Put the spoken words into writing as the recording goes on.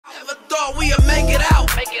thought we'd make it out.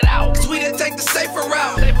 Cause we didn't take the safer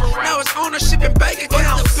route. Now it's ownership and bank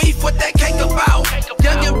accounts. What's the beef, what that cake about?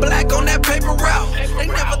 Young and black on that paper route. They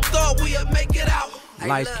never thought we'd make it out.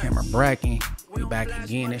 Lights, camera, bracking. We back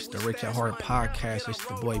again. It's the Rich at Heart podcast. It's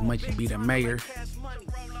the boy Munchie be the mayor.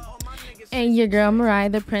 And your girl Mariah,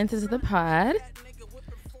 the princess of the pod.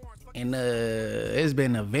 And it's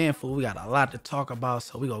been eventful. We got a lot to talk about,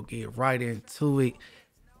 so we gonna get right into it.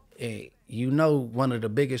 And you know, one of the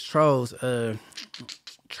biggest trolls,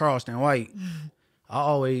 Charleston White. I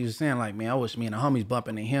always was saying, like, man, I wish me and the homies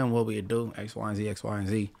bumping into him, what we'd do, X, Y, and Z, X, Y, and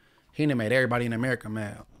Z. He done made everybody in America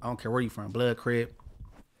mad. I don't care where you from, Blood, Crib,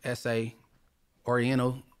 SA,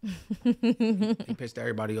 Oriental. He pissed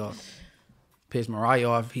everybody off. Pissed Mariah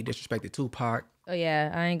off. He disrespected Tupac. Oh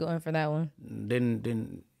yeah, I ain't going for that one.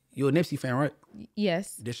 Then you a Nipsey fan, right?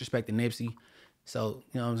 Yes. Disrespected Nipsey. So,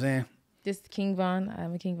 you know what I'm saying? Just King Von.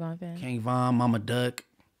 I'm a King Von fan. King Von, Mama Duck.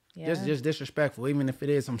 Yeah. Just disrespectful, even if it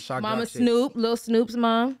is some shock. Mama Snoop, Lil Snoop's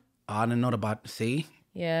mom. Oh, I didn't know about. See?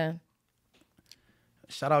 Yeah.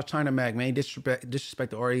 Shout out China Mac, man.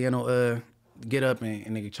 Disrespect the Oriental get up and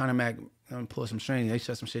nigga China Mac pull some strings. They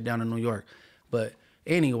shut some shit down in New York. But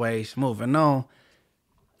anyways, moving on.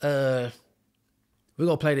 We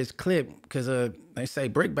gonna play this clip because they say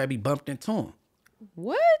Bricc Baby bumped into him.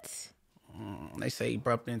 What? They say he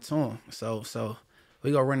bumped into him. So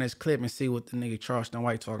we gonna run this clip and see what the nigga Charleston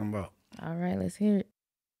White talking about. All right, let's hear it.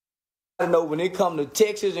 I know when it come to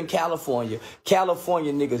Texas and California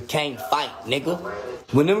niggas can't fight, nigga.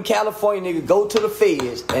 When them California niggas go to the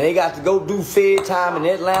feds and they got to go do fed time in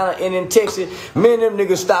Atlanta and in Texas, man, them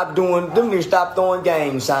niggas stop throwing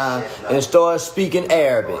gang signs and start speaking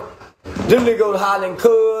Arabic. Them niggas hollering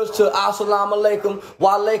cuz to assalamu alaikum,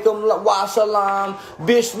 wa alaikum wa salam,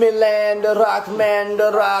 bismillah, the rahman,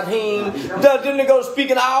 the rahim. Them niggas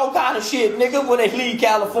speaking all kind of shit, nigga, when they leave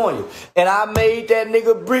California. And I made that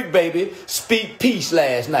nigga Bricc Baby speak peace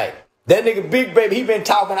last night. That nigga Bricc Baby, he been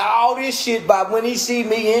talking all this shit about when he see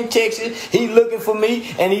me in Texas, he looking for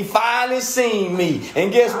me, and he finally seen me.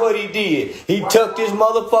 And guess what he did? He tucked his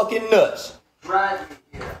motherfucking nuts. Right.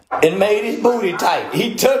 And made his booty tight.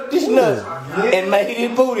 He tucked his nuts and made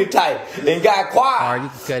his booty tight and got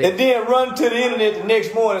quiet. And then run to the internet the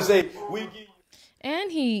next morning and say, we give you.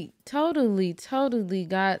 And he totally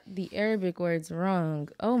got the Arabic words wrong.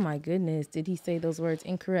 Oh my goodness, did he say those words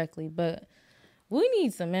incorrectly? But we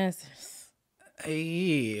need some answers.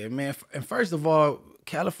 Yeah, man. And first of all,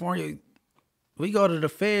 California, we go to the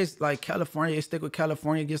feds like California, stick with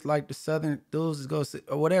California, just like the Southern dudes go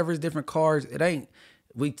or whatever. It's different cars. It ain't.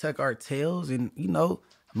 We tuck our tails, and you know,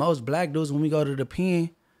 most black dudes when we go to the pen,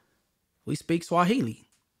 we speak Swahili.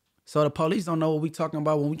 So the police don't know what we talking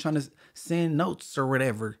about when we trying to send notes or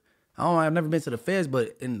whatever. I've never been to the feds,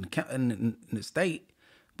 but in the state.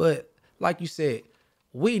 But like you said,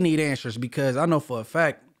 we need answers because I know for a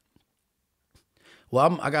fact.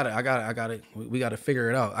 Well, I got it. We got to figure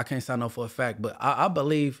it out. I can't say I know for a fact, but I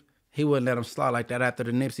believe he wouldn't let him slide like that after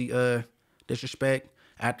the Nipsey disrespect,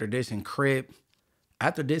 after this in Crib,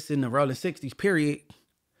 after this in the Rolling 60s period.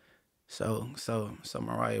 So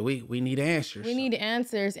Mariah, we need answers. We need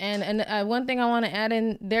answers, and one thing I want to add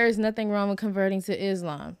in: there is nothing wrong with converting to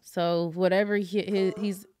Islam. So whatever he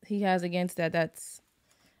has against that, that's.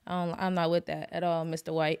 I'm not with that at all,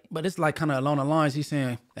 Mr. White. But it's like kind of along the lines he's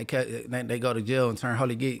saying they go to jail and turn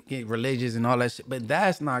holy, get religious and all that shit. But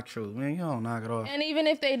that's not true, man. You don't knock it off. And even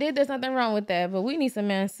if they did, there's nothing wrong with that. But we need some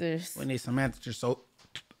answers. We need some answers. So,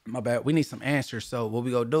 my bad. We need some answers. So what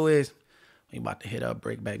we gonna do is we about to hit up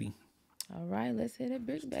Bricc Baby. All right, let's hit it,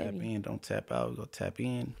 Bricc Baby. Tap in, don't tap out. We go tap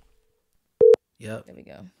in. Yep. There we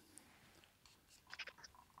go.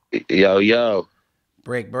 Yo.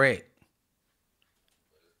 Bricc.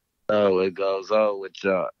 Oh, it goes on with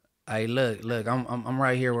y'all. Hey, look, I'm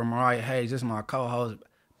right here with Mariah Hayes. This is my co-host,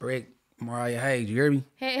 Bricc Mariah Hayes. You hear me?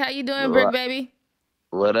 Hey, how you doing, Bricc Baby?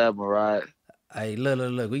 What up, Mariah? Hey,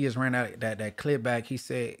 look. We just ran out that clip back. He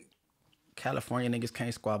said California niggas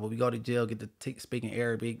can't squabble. We go to jail, get the speaking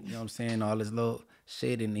Arabic, you know what I'm saying, all this little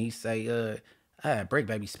shit, and he say, Bricc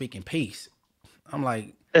Baby speaking peace. I'm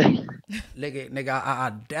like, nigga,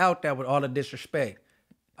 I doubt that with all the disrespect.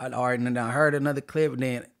 I heard another clip, and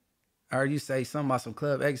then I heard you say something about some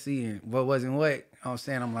Club XC and what wasn't what. You know what I'm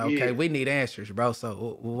saying? I'm like, okay, we need answers, bro.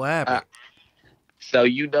 So what happened? So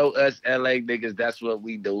you know us LA niggas, that's what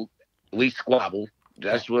we do. We squabble.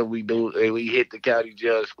 That's what we do. We hit the county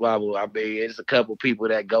jail squabble. I mean, it's a couple people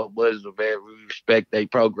that go Muslim, man. We respect their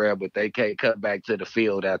program, but they can't come back to the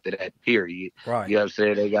field after that period. Right. You know what I'm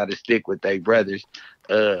saying? They got to stick with their brothers.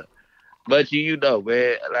 But you know,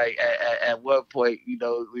 man, like at one point, you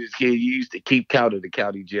know, we was kids, you used to keep count of the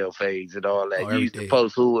county jail fades and all that. Oh, You every used to day.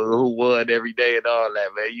 post who won every day and all that,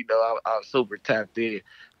 man. You know, I'm super tapped in.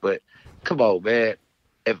 But come on, man.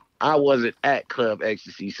 If I wasn't at Club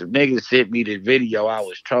Ecstasy, some niggas sent me the video. I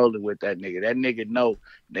was trolling with that nigga. That nigga know,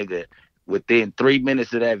 nigga. Within 3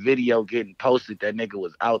 minutes of that video getting posted, that nigga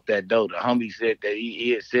was out that door. The homie said that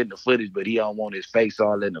he had sent the footage, but he don't want his face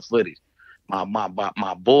all in the footage. My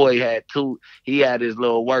boy had he had his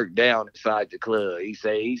little work down inside the club. He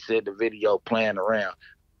said the video playing around.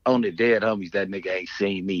 On the dead homies, that nigga ain't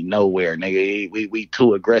seen me nowhere, nigga. We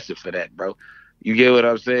too aggressive for that, bro. You get what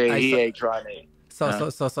I'm saying? He ain't trying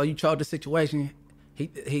to. So you trolled the situation.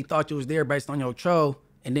 He thought you was there based on your troll,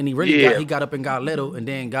 and then he got up and got little, and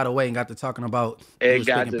then got away and got to talking about and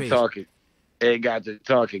got to talking. And got to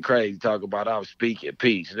talking crazy, talking about I was speaking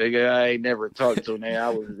peace. Nigga, I ain't never talked to him. I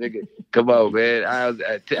was, nigga, come on, man.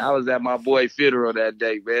 I was at my boy's funeral that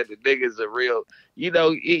day, man. The nigga's a real, you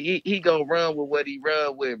know, he gonna run with what he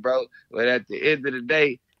run with, bro. But at the end of the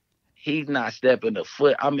day, he's not stepping a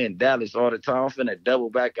foot. I'm in Dallas all the time. I'm finna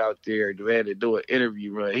double back out there, man, to do an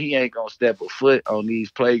interview run. He ain't gonna step a foot on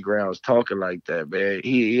these playgrounds talking like that, man.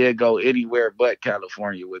 He'll go anywhere but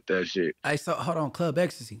California with that shit. Hey, so hold on, Club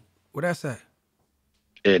Ecstasy. Where that's at?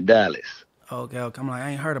 In Dallas. Okay. I'm like,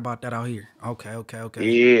 I ain't heard about that out here. Okay.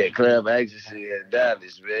 Yeah, Club Ecstasy in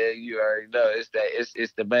Dallas, man. You already know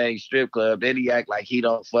it's the main strip club. Then he act like he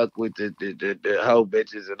don't fuck with the hoe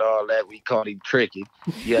bitches and all that. We caught him tricking.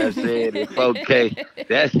 You know what I'm saying? It's okay.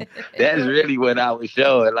 That's really what I was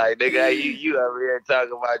showing. Like, nigga, you over here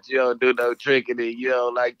talking about you don't do no tricking and you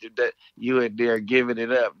don't like you in there giving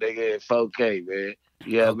it up, nigga. It's okay, man.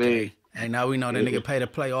 You know what I mean? And now we know that nigga pay to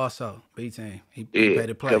play also. B-Team. He paid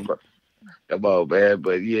to play. Come on, man.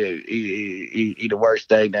 But yeah, he the worst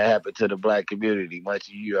thing that happened to the black community. Munchie,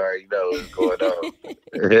 you already know what's going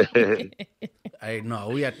on. Hey, no,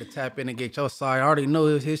 we have to tap in and get your side. I already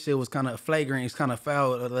knew his shit was kind of flagrant. It's kind of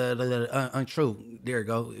foul, untrue. There you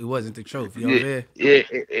go. It wasn't the truth. You know what I'm saying?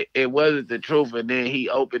 Yeah, it wasn't the truth. And then he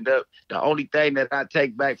opened up. The only thing that I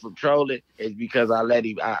take back from trolling is because I let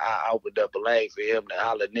him. I opened up a lane for him to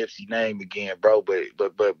holler Nipsey name again, bro. But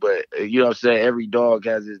you know what I'm saying? Every dog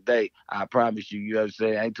has his day. I promise you. You know what I'm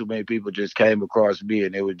saying? Ain't too many people just came across me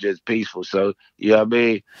and it was just peaceful. So you know what I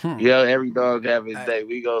mean? You know, every dog have his day.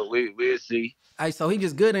 We'll see. Hey, so he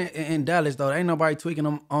just good in Dallas though. Ain't nobody tweaking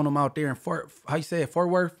on him out there in Fort Worth? Fort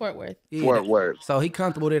Worth. Yeah, Fort Worth. So he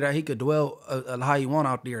comfortable there that he could dwell how he want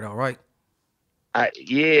out there though, right? I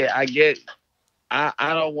guess I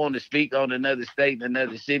don't want to speak on another state and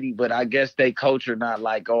another city, but I guess they culture not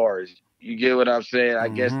like ours. You get what I'm saying? I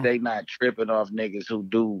guess they not tripping off niggas who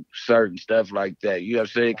do certain stuff like that. You know what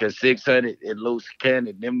I'm saying? Because 600 and Loose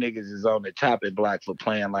Cannon, them niggas is on the chopping block for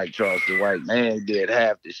playing like Charleston White. Man did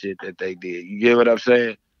half the shit that they did. You get what I'm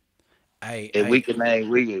saying? We can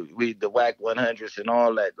name we the whack 100s and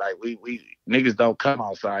all that. Like we niggas don't come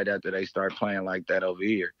outside after they start playing like that over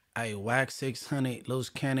here. Hey, Wax 600, Loose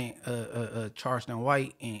Cannon, Charleston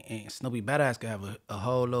White, and Snoopy Badass could have a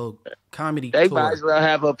whole little comedy tour. They might as well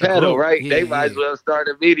have a pedal, right? They might as well start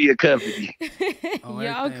a media company.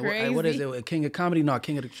 Y'all crazy. Hey, what is it? King of Comedy? No,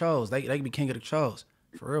 King of the Trolls. They can be King of the Trolls.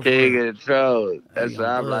 For real. King of the Trolls. That's what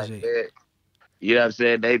I'm like, man. You know what I'm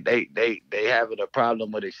saying? They having a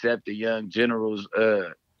problem with accepting young generals,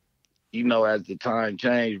 you know, as the time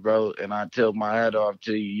changed, bro, and I tilt my hat off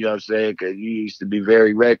to you, you know what I'm saying, because you used to be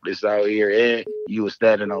very reckless out here, and you was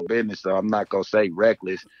standing on business, so I'm not going to say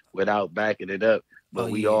reckless without backing it up,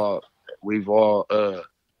 but we've all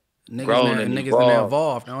grown and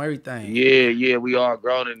evolved on everything. Yeah, we all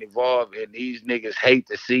grown and evolved, and these niggas hate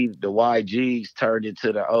to see the YGs turned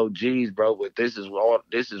into the OGs, bro, but this is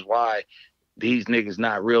why these niggas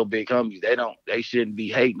not real big homies. They shouldn't be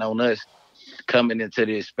hating on us coming into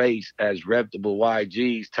this space as reputable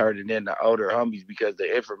YGs turning into older homies, because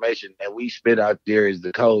the information that we spit out there is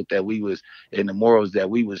the code that we was and the morals that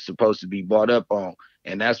we was supposed to be brought up on.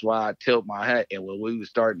 And that's why I tilt my hat. And when we was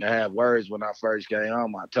starting to have words when I first came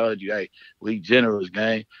home, I told you, hey, we generals,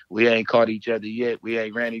 gang. We ain't caught each other yet. We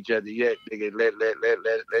ain't ran each other yet. Nigga,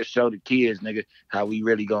 let's show the kids, nigga, how we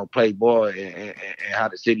really gonna play ball and how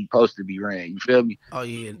the city supposed to be ran. You feel me? Oh,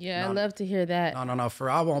 yeah. Yeah, I love to hear that. No. For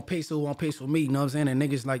I want peace, who want peace with me. You know what I'm saying? And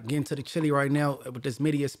niggas like getting to the chili right now with this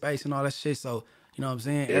media space and all that shit. So, you know what I'm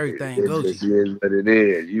saying? Everything goes. It is what it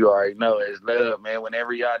is. You already know it's love, man.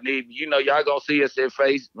 Whenever y'all need me, you know y'all gonna see us in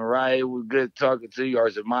face. Mariah was good talking to you, or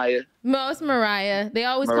is it Maya? No, it's Mariah. They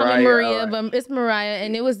always call me Maria, but it's Mariah.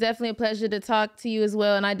 And it was definitely a pleasure to talk to you as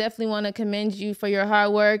well. And I definitely want to commend you for your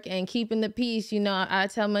hard work and keeping the peace. You know, I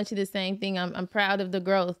tell Munchie the same thing. I'm proud of the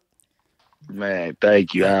growth. Man,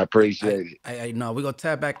 thank you. I appreciate it. Hey, no, we gonna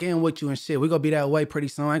tap back in with you and shit. We gonna be that way pretty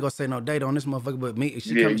soon. I ain't gonna say no date on this motherfucker, but me,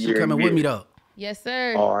 she coming with me though. Yes,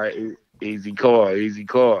 sir. All right, easy car.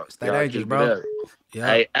 Stay dangerous, bro. Yeah.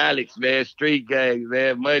 Hey, Alex, man, Streetgangs,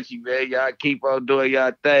 man, Munchie, man, y'all keep on doing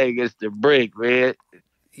y'all thing. It's the Bricc, man.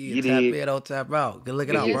 Yeah, you tap in, don't tap out. Good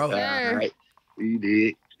looking out, bro. Sir. All right. You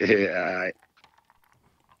did. Yeah, all right.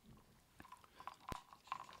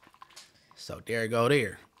 So there you go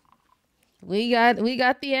there. We got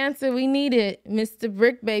the answer we needed. Mr.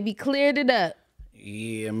 Bricc Baby cleared it up.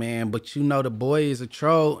 Yeah, man, but you know the boy is a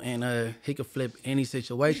troll, and he could flip any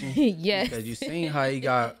situation. Yes. Because you seen how he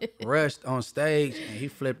got rushed on stage, and he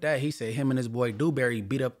flipped that. He said him and his boy Dewberry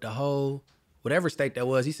beat up the whole, whatever state that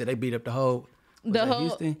was. He said they beat up the whole.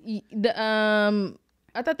 Houston?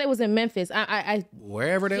 I thought they was in Memphis. I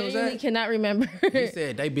wherever they was at. Cannot remember. He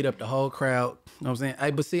said they beat up the whole crowd. You know what I'm saying?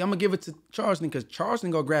 Hey, but see, I'm gonna give it to Charleston because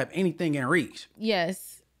Charleston go grab anything in reach.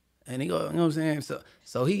 Yes. And he go, you know what I'm saying?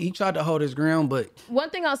 So he tried to hold his ground, but one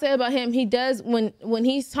thing I'll say about him, he does when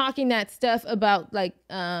he's talking that stuff about like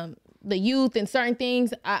the youth and certain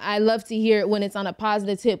things, I love to hear it when it's on a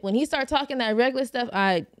positive tip. When he start talking that regular stuff,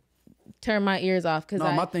 I turn my ears off because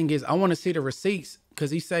my thing is I want to see the receipts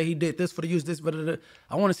because he say he did this for the youth, this, but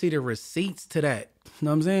I want to see the receipts to that. You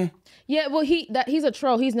know what I'm saying? Yeah, well, he's a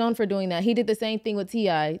troll. He's known for doing that. He did the same thing with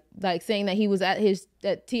T.I., like saying that he was at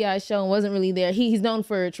T.I. show and wasn't really there. He's known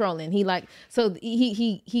for trolling. He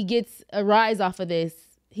gets a rise off of this.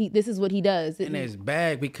 This is what he does. And it's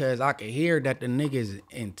bad because I can hear that the nigga is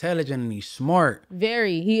intelligent and he's smart.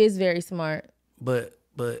 He is very smart. But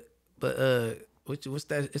what's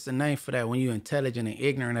that? It's a name for that when you're intelligent and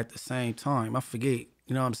ignorant at the same time. I forget.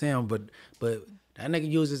 You know what I'm saying? But that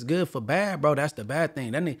nigga uses good for bad, bro. That's the bad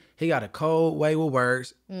thing. That nigga, he got a cold way with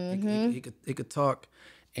words. Mm-hmm. He could talk,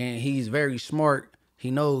 and he's very smart.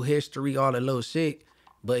 He know history, all that little shit,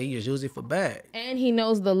 but he just use it for bad. And he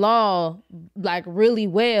knows the law like really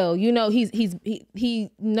well. You know, he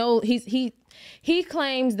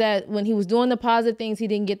claims that when he was doing the positive things, he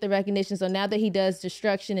didn't get the recognition. So now that he does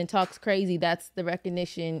destruction and talks crazy, that's the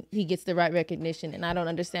recognition. He gets the right recognition. And I don't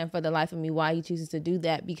understand for the life of me why he chooses to do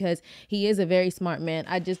that because he is a very smart man.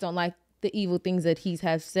 I just don't like the evil things that he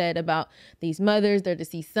has said about these mothers, their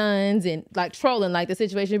deceased sons, and like trolling, like the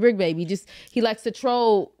situation with Bricc Baby. He likes to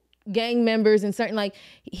troll gang members and certain, like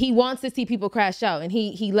he wants to see people crash out, and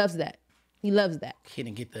he loves that. He loves that. He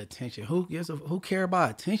didn't get the attention. Who care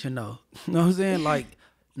about attention though? You know what I'm saying? Like,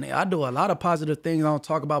 I do a lot of positive things I don't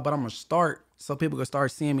talk about, but I'm gonna start so people can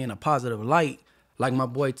start seeing me in a positive light. Like my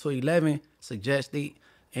boy 211 suggested,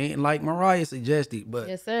 and like Mariah suggested. But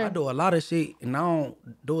yes, sir. I do a lot of shit, and I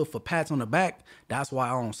don't do it for pats on the back. That's why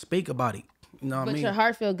I don't speak about it. You know what I mean? But your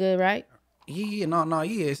heart feel good, right? Yeah,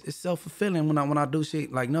 yeah. It's self-fulfilling when I do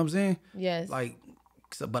shit. Like, you know what I'm saying? Yes. Like,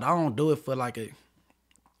 but I don't do it for like a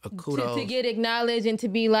kudos. To get acknowledged and to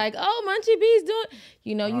be like, oh, Munchie B's doing,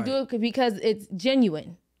 you do it because it's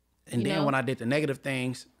genuine. And then when I did the negative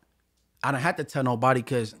things, I didn't have to tell nobody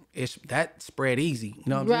because that spread easy. You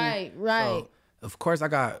know what I'm saying? Right. So, of course, I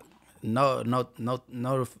got notoriety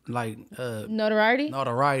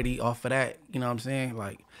off of that. You know what I'm saying?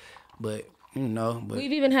 Like, but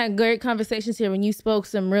we've even had great conversations here when you spoke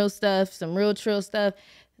some real stuff, some real trill stuff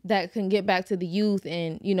that can get back to the youth,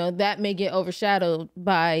 and that may get overshadowed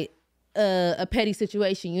by a petty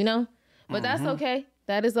situation, but that's okay.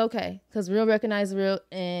 That is okay, because real recognize real,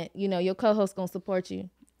 and your co-host gonna support you,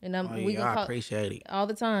 and I appreciate it all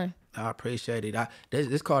the time. I appreciate it.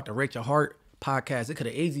 This called the Rate Your Heart podcast. It could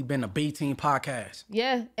have easily been a B Team podcast.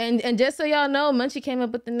 Yeah, and just so y'all know, Munchie came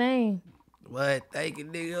up with the name. What? Thank you,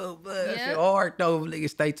 nigga. It's hard though, nigga.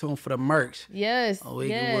 Stay tuned for the merch. Yes,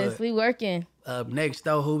 we working. Up next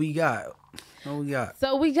though, who we got?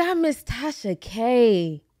 So we got Miss Tasha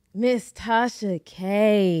K.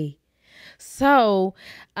 So,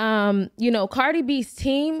 Cardi B's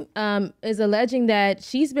team is alleging that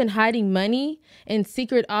she's been hiding money in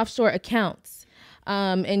secret offshore accounts.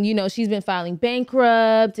 And she's been filing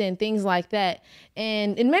bankrupt and things like that.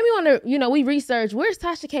 And it made me wonder, we researched, where's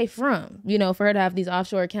Tasha K from, for her to have these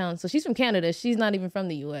offshore accounts. So she's from Canada. She's not even from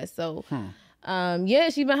the US. So,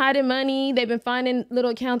 she's been hiding money. They've been finding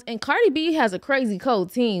little accounts. And Cardi B has a crazy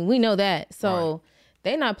cold team. We know that. So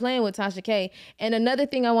they're not playing with Tasha K. And another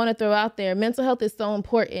thing I want to throw out there, mental health is so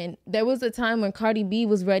important. There was a time when Cardi B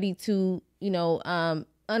was ready to,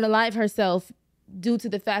 unalive herself due to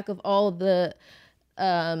the fact of all the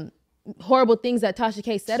horrible things that Tasha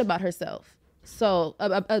K said about herself. So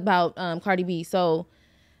about Cardi B. So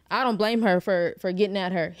I don't blame her for getting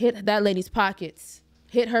at her. Hit that lady's pockets.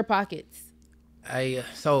 Hit her pockets. Hey,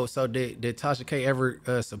 so did Tasha K ever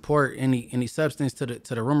support any substance to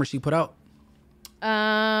the rumor she put out?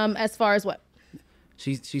 As far as what?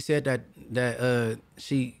 She said that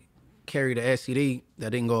she carried a STD that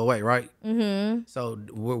didn't go away, right? Mm-hmm. So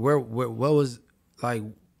where what was like,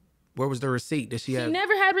 where was the receipt that she had? She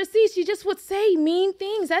never had receipts. She just would say mean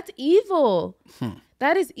things. That's evil.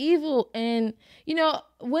 That is evil. And you know,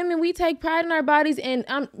 women, we take pride in our bodies, and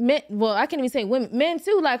men. Well, I can't even say women, men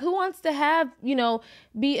too. Like, who wants to have, you know,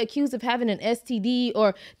 be accused of having an STD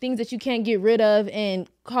or things that you can't get rid of, and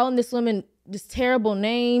calling this woman just terrible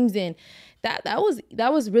names, and that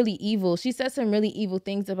was really evil. She said some really evil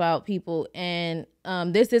things about people, and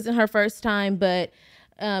this isn't her first time, but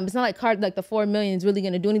it's not like Cardi, like the 4 million is really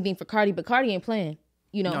gonna do anything for Cardi, but Cardi ain't playing.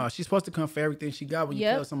 You know, No, she's supposed to come for everything she got when you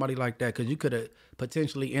tell somebody like that, because you could have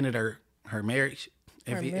potentially ended her marriage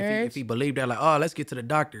if he believed that, like, oh, let's get to the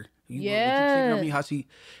doctor. You cheating on me? How she,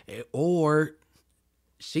 or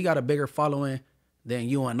she got a bigger following than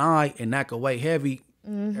you and I, and that could weigh heavy.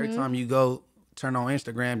 Every time you go turn on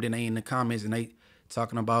Instagram, then they in the comments and they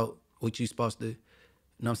talking about what you supposed to, you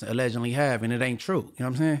know what I'm saying, allegedly have, and it ain't true. You know what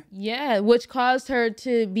I'm saying? Yeah, which caused her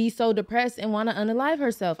to be so depressed and want to unalive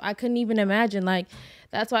herself. I couldn't even imagine. Like,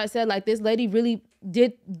 that's why I said, like, this lady really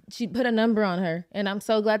did, she put a number on her. And I'm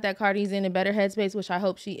so glad that Cardi's in a better headspace, which I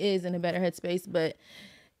hope she is in a better headspace. But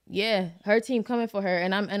yeah, her team coming for her,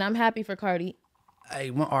 and I'm happy for Cardi. Hey,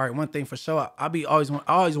 one thing for sure, I always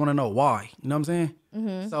want to know why. You know what I'm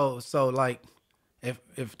saying? So like,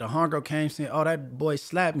 if the homegirl came saying, "Oh, that boy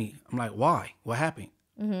slapped me," I'm like, why? What happened?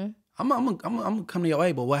 I'm gonna come to your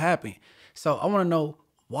way, but what happened? So I want to know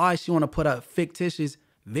why she want to put a fictitious,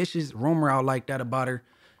 vicious rumor out like that about her.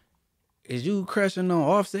 Is you crushing on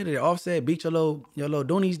Offset? Did Offset beat your little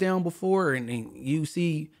doonies down before, and you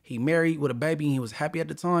see he married with a baby and he was happy at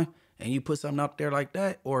the time, and you put something out there like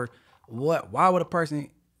that, or what? Why would a person? You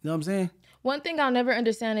know what I'm saying? One thing I'll never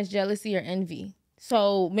understand is jealousy or envy.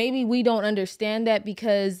 So maybe we don't understand that,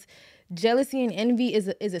 because jealousy and envy is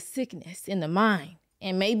a sickness in the mind.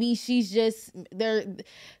 And maybe she's just there.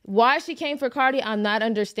 Why she came for Cardi, I'm not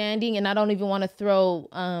understanding. And I don't even want to throw,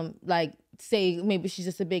 like, say maybe she's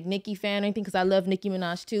just a big Nicki fan or anything, because I love Nicki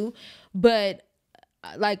Minaj too. But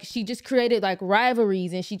like, she just created like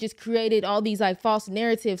rivalries, and she just created all these like false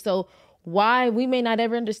narratives. So why, we may not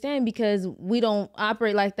ever understand, because we don't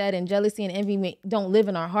operate like that, and jealousy and envy don't live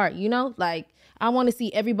in our heart, you know? Like, I want to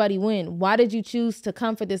see everybody win. Why did you choose to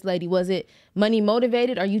come for this lady? Was it money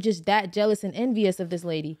motivated? Or are you just that jealous and envious of this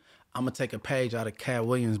lady? I'm going to take a page out of Cat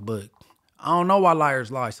Williams' book. I don't know why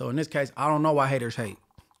liars lie. So in this case, I don't know why haters hate.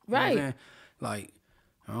 You know what I'm saying? Like,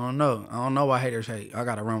 I don't know. I don't know why haters hate. I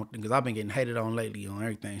got to run with them, because I've been getting hated on lately on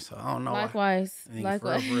everything. So I don't know Likewise. why.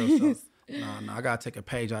 Likewise. For real, so, no, I got to take a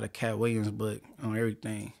page out of Cat Williams' book on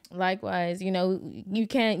everything. Likewise. You know, you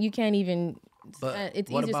can't even, But it's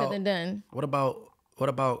easier said than done. What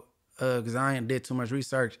about, because I ain't did too much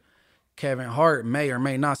research, Kevin Hart may or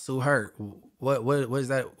may not sue her. What is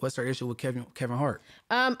that? What's her issue with Kevin Hart?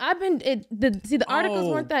 The articles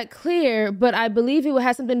weren't that clear, but I believe it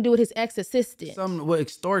has something to do with his ex-assistant. Something with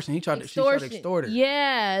extortion. She tried to extort her.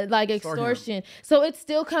 Yeah, like extortion. So it's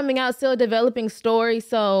still coming out, still a developing story.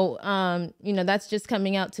 So, you know, that's just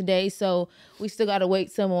coming out today. So we still got to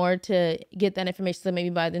wait some more to get that information. So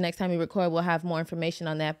maybe by the next time we record, we'll have more information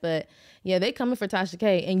on that. But yeah, they coming for Tasha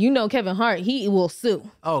K. And you know Kevin Hart, he will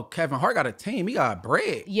sue. Oh, Kevin Hart got a team. He got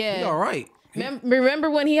bread. Yeah. He all right.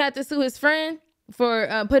 Remember when he had to sue his friend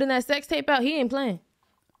for putting that sex tape out? He ain't playing.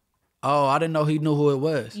 Oh, I didn't know he knew who it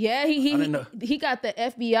was. Yeah, he got the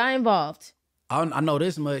FBI involved. I know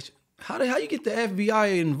this much. How you get the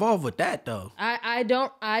FBI involved with that though? I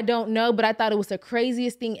don't know, but I thought it was the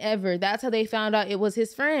craziest thing ever. That's how they found out it was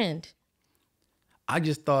his friend. I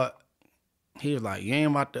just thought he was like, you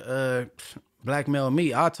ain't about to blackmail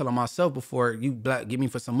me. I'll tell him myself before you give me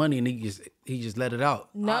for some money, and he just let it out.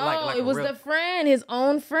 No, it was the friend, his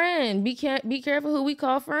own friend. Be careful who we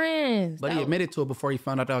call friends. But he admitted to it before he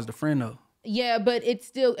found out that was the friend though. Yeah, but it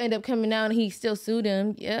still ended up coming out, and he still sued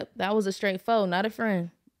him. Yep, that was a straight foe, not a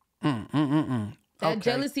friend. That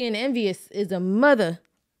jealousy and envy is a mother.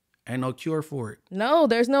 Ain't no cure for it. No,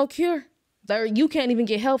 there's no cure. You can't even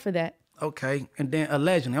get help for that. Okay, and then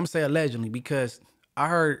allegedly, I'm gonna say allegedly, because I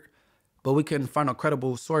heard, but we couldn't find a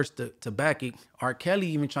credible source to back it. R. Kelly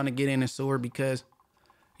even trying to get in and sue her because,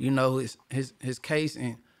 you know, his case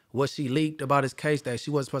and what she leaked about his case that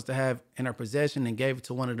she wasn't supposed to have in her possession, and gave it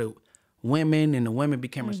to one of the women, and the women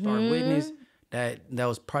became a star witness. That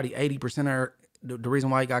was probably 80% of her, the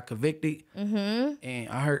reason why he got convicted. And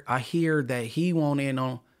I hear that he won't in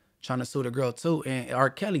on trying to sue the girl too. And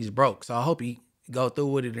R. Kelly's broke, so I hope he go through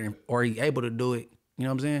with it, or he able to do it. You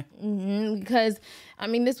know what I'm saying? Because, I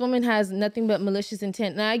mean, this woman has nothing but malicious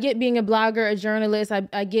intent. Now, I get being a blogger, a journalist.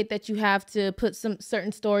 I get that you have to put some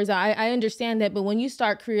certain stories. I understand that. But when you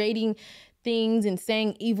start creating things and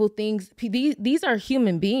saying evil things, these are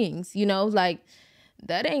human beings, you know, like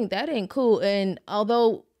that ain't cool. And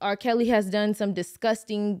although R. Kelly has done some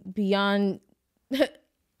disgusting beyond,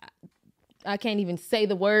 I can't even say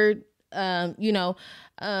the word, you know,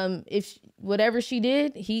 if whatever she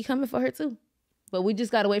did, he coming for her too. But we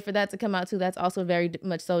just got to wait for that to come out, too. That's also very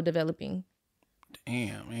much so developing.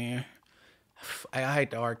 Damn, man. I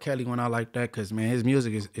hate the R. Kelly when I like that because, man, his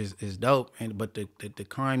music is dope. But the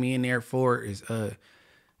crime he in there for is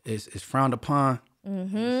frowned upon.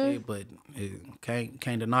 But it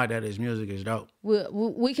can't deny that his music is dope.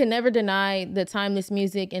 We can never deny the timeless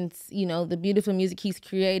music and, you know, the beautiful music he's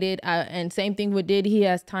created. And same thing with Diddy. He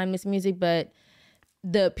has timeless music, but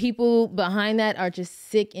the people behind that are just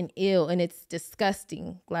sick and ill, and it's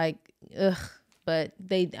disgusting. Like, ugh. But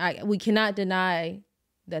we cannot deny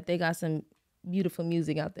that they got some beautiful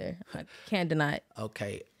music out there. I can't deny it.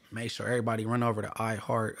 Okay, make sure everybody run over to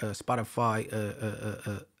iHeart, Spotify,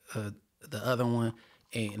 the other one,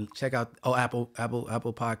 and check out Apple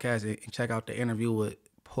Podcasts, and check out the interview with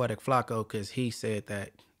Poetic Flacco, because he said that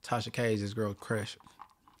Tasha K is his girl crush.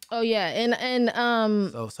 Oh yeah, and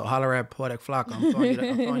So holler at Poetic Flacco. I'm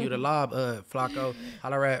throwing you the lob, Flacco.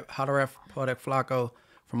 Holler at Poetic Flacco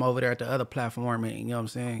from over there at the other platform, and you know what I'm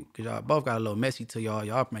saying? Because y'all both got a little messy to y'all.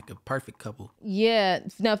 Y'all make a perfect couple. Yeah.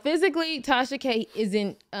 Now physically, Tasha K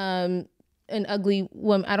isn't an ugly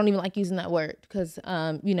woman. I don't even like using that word because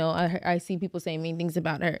you know, I see people saying mean things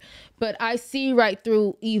about her, but I see right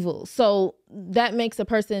through evil. So that makes a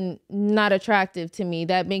person not attractive to me.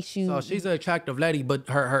 That makes you. So she's an attractive lady, but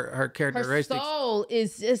her characteristics. Her soul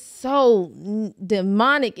is just so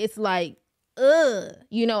demonic. It's like, ugh.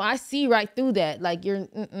 You know, I see right through that. Like you're.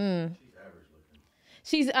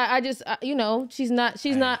 You know, she's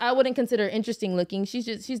not, I wouldn't consider her interesting looking.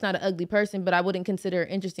 She's not an ugly person, but I wouldn't consider her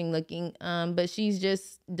interesting looking. But she's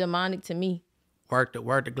just demonic to me. Work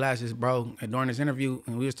the glasses, bro. And during this interview,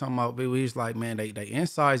 and we was talking about, we was like, man, they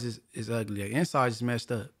insides is ugly. Their insides is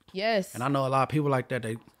messed up. Yes. And I know a lot of people like that.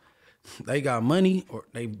 They got money, or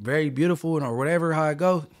they very beautiful, or whatever, how it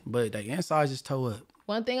goes, but their insides is toe up.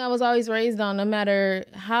 One thing I was always raised on, no matter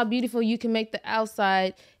how beautiful you can make the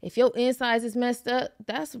outside, if your insides is messed up,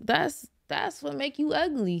 that's what make you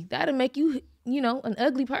ugly. That'll make you, you know, an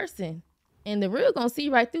ugly person. And the real gonna see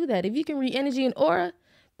right through that. If you can read energy and aura,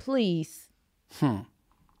 please. So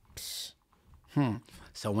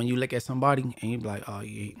when you look at somebody and you be like, oh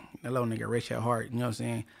yeah, that little nigga rich at heart, you know what I'm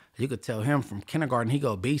saying? You could tell him from kindergarten he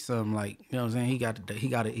go be something, like, you know what I'm saying? He got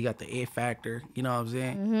the it factor, you know what I'm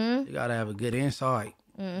saying? You gotta have a good insight.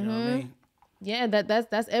 You know what I mean? Yeah,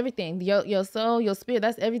 that's everything. Your soul, your spirit,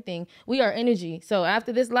 that's everything. We are energy. So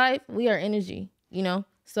after this life, we are energy, you know?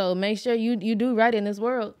 So make sure you do right in this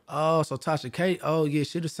world. Oh, so Tasha K, oh yeah,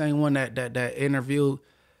 she the same one that interviewed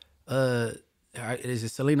is it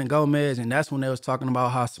Selena Gomez, and that's when they was talking about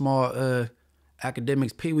how small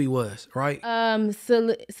academics Pee Wee was, right?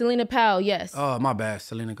 Selena Powell, yes. Oh, my bad,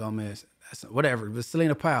 Selena Gomez. Whatever, but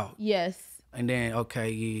Selena Powell. Yes. And then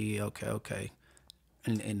okay.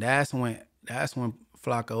 And that's when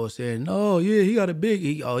Flacco said, no, yeah, he got a big,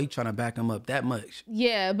 he trying to back him up that much.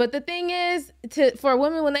 Yeah, but the thing is, for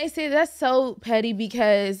women, when they say that's so petty,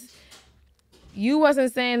 because you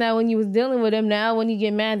wasn't saying that when you was dealing with him. Now when you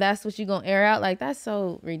get mad, that's what you gonna air out. Like, that's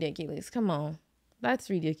so ridiculous. Come on. That's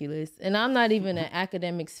ridiculous. And I'm not even an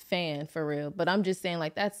academics fan for real, but I'm just saying,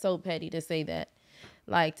 like, that's so petty to say that.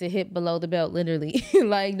 Like, to hit below the belt, literally.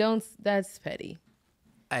 Like, that's petty.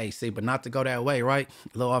 Hey, see, but not to go that way, right?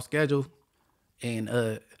 A little off schedule. And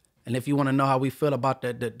if you want to know how we feel about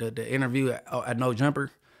the interview at No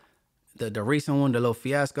Jumper, the recent one, the little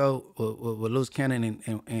fiasco with Loose Cannon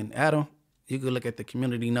and Adam, you could look at the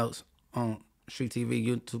community notes on StreetTV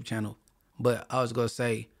YouTube channel. But I was gonna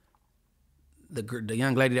say, the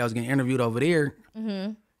young lady that was getting interviewed over there,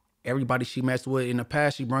 everybody she messed with in the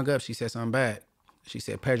past, she brung up, she said something bad. She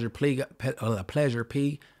said Pleasure P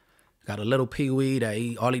got a little Pee-wee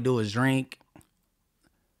that all he do is drink.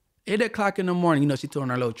 8 o'clock in the morning, you know, she threw on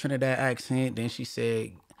her little Trinidad accent. Then she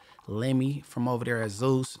said Lemmy from over there at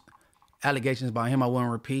Zeus. Allegations by him I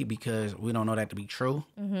wouldn't repeat because we don't know that to be true.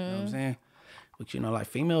 You know what I'm saying? But, you know, like,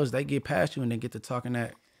 females, they get past you and they get to talking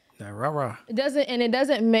that rah-rah. It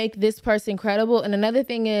doesn't make this person credible. And another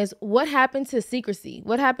thing is, what happened to secrecy?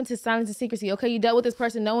 What happened to silence and secrecy? Okay, you dealt with this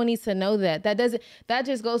person. No one needs to know that. That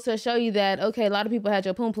just goes to show you that, okay, a lot of people had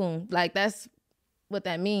your poom-poom. Like, that's what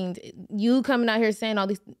that means. You coming out here saying all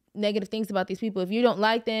these negative things about these people. If you don't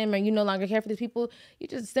like them or you no longer care for these people, you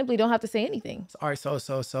just simply don't have to say anything. All right, so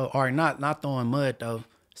all right, not throwing mud though.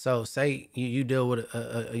 So say you deal with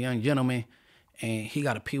a young gentleman and he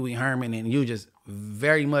got a Pee Wee Herman and you just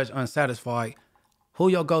very much unsatisfied. Who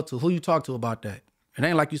your go to? Who you talk to about that? It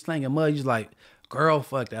ain't like you slinging mud. You just like, girl,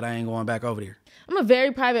 fuck that. I ain't going back over there. I'm a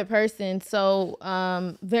very private person, so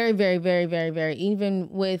very, very, very, very, very, even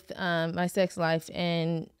with my sex life.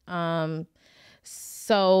 And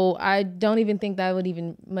so I don't even think that I would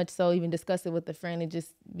even much so even discuss it with a friend. It'd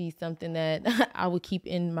just be something that I would keep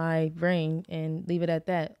in my brain and leave it at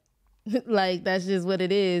that. Like, that's just what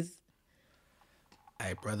it is.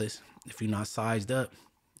 Hey, brothers, if you're not sized up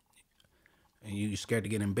and you scared to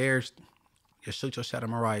get embarrassed, just shoot your shot at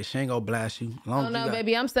Mariah. She ain't gonna blast you. No,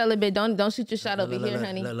 baby, I'm celibate. Don't shoot your shot over here,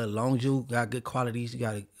 honey. Long as you got good qualities, you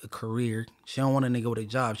got a career. She don't want a nigga with a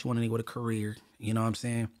job. She want a nigga with a career. You know what I'm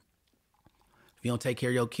saying? If you don't take care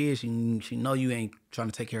of your kids, she know you ain't trying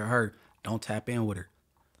to take care of her. Don't tap in with her.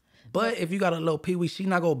 But if you got a little Pee-wee, she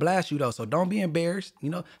not gonna blast you though. So don't be embarrassed.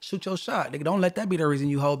 You know, shoot your shot. Nigga, don't let that be the reason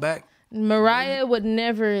you hold back. Mariah would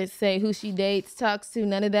never say who she dates, talks to,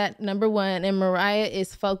 none of that, number one. And Mariah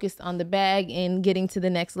is focused on the bag and getting to the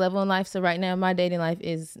next level in life. So right now, my dating life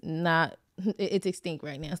is not, it's extinct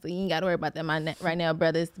right now. So you ain't got to worry about that right now,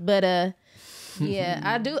 brothers. But yeah,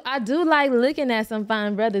 I do like looking at some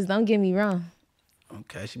fine brothers. Don't get me wrong.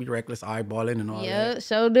 Okay, she be reckless, eyeballing and all that. Yeah,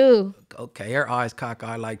 sure do. Okay, her eyes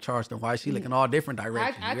cockeyed like Charleston White. She looking all different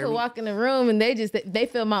directions. I could walk in the room and they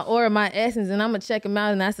feel my aura, my essence, and I'm going to check them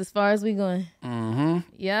out, and that's as far as we going. Mm-hmm.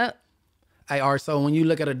 Yep. Hey, all right, so when you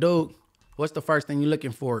look at a dude, what's the first thing you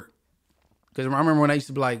looking for? Because I remember when I used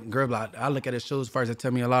to be like, girl, like, I look at his shoes first, it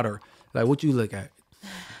tell me a lot. Or like, what you look at?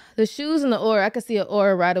 The shoes and the aura, I can see an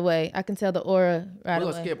aura right away. I can tell the aura right away.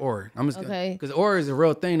 We're gonna skip aura. I'm just okay. Because aura is a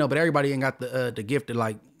real thing though, but everybody ain't got the gift to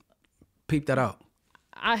like peep that out.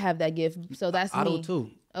 I have that gift, so that's me. I do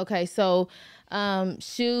too. Okay, so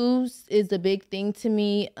shoes is the big thing to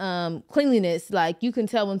me. Cleanliness, like you can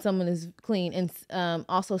tell when someone is clean, and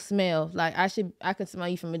also smell. Like I could smell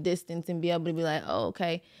you from a distance and be able to be like, oh,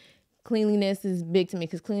 okay. Cleanliness is big to me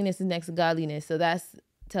because cleanliness is next to godliness. So that's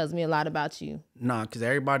tells me a lot about you. Nah, because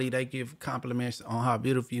everybody, they give compliments on how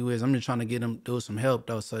beautiful you is. I'm just trying to get them do some help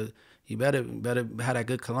though. So you better have that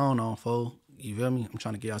good cologne on, fool. You feel me? I'm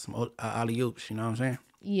trying to get y'all some alley-oops, you know what I'm saying?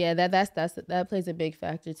 Yeah, that plays a big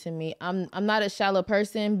factor to me. I'm not a shallow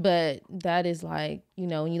person, but that is like, you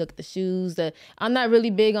know, when you look at the shoes, I'm not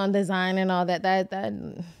really big on design and all that. That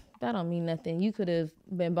don't mean nothing. You could have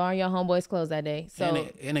been borrowing your homeboy's clothes that day. So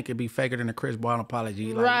and it could be faker than a Chris Brown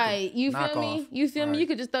apology. Like, right. You feel me? Off. You feel me? You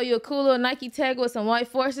could just throw you a cool little Nike tag with some white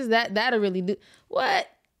forces. That'll really do what?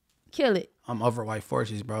 Kill it. I'm over white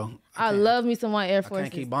forces, bro. I love me some white Air Forces. I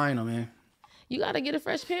can't keep buying them, man. You gotta get a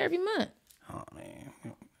fresh pair every month. Oh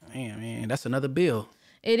man, that's another bill.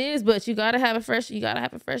 It is, but you gotta have a fresh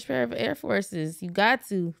pair of Air Forces. You got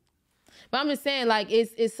to. But I'm just saying, like,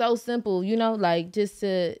 it's so simple, you know, like just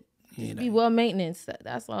to be well maintenance.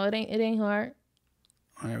 That's all. It ain't hard.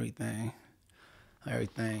 Everything.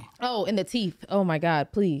 Oh, and the teeth. Oh my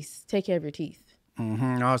God, please take care of your teeth. I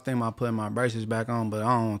was thinking about putting my braces back on, but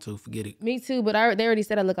I don't want to. Forget it. Me too, but they already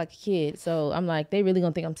said I look like a kid, so I'm like, they really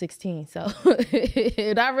gonna think I'm 16. So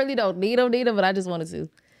and I really don't need them, but I just wanted to.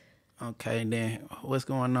 Okay, then what's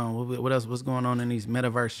going on? What else? What's going on in these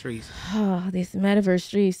metaverse streets? Oh, this metaverse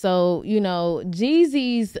street. So, you know,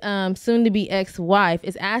 Jeezy's soon-to-be ex-wife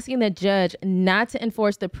is asking the judge not to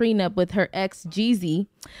enforce the prenup with her ex Jeezy.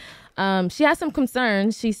 She has some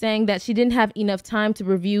concerns. She's saying that she didn't have enough time to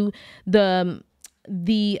review the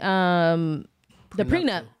prenup.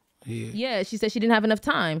 Yeah, she said she didn't have enough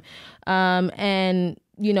time. And,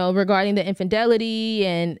 you know, regarding the infidelity,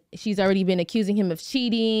 and she's already been accusing him of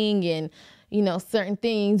cheating and, you know, certain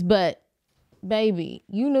things. But, baby,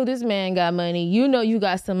 you knew this man got money. You know you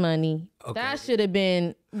got some money. Okay. That should have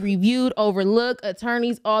been reviewed, overlooked,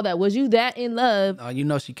 attorneys, all that. Was you that in love? You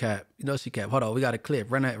know she capped. Hold on, we got a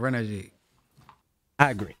clip. Run that G.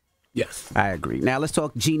 I agree. Yes, I agree. Now let's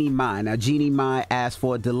talk Jeannie Mai. Now Jeannie Mai asked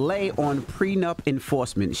for a delay on prenup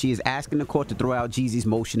enforcement. She is asking the court to throw out Jeezy's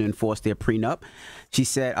motion to enforce their prenup. She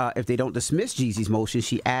said if they don't dismiss Jeezy's motion,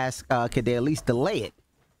 she asked could they at least delay it.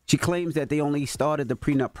 She claims that they only started the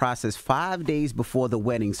prenup process 5 days before the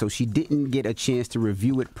wedding, so she didn't get a chance to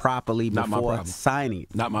review it properly before signing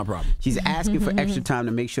it. Not my problem. She's asking for extra time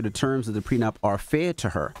to make sure the terms of the prenup are fair to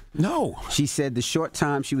her. No. She said the short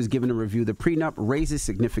time she was given to review the prenup raises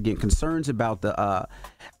significant concerns about the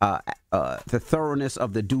thoroughness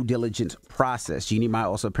of the due diligence process. Jeannie Mai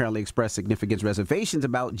also apparently expressed significant reservations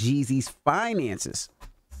about Jeezy's finances.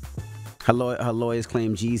 Her lawyers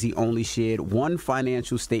claim Jeezy only shared one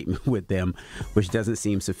financial statement with them, which doesn't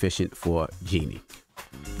seem sufficient for Jeannie.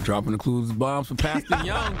 Dropping the clues bombs for Pastor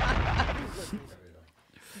Young.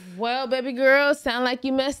 Well, baby girl, sound like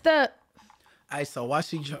you messed up. Hey, so why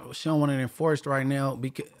she don't want it enforced right now?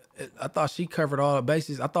 Because I thought she covered all the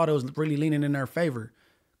bases. I thought it was really leaning in her favor,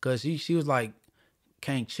 because she was like,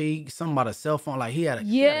 can't cheat, something about a cell phone. Like he had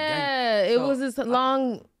a it was this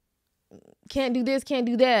long, can't do this, can't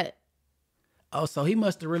do that. Oh, so he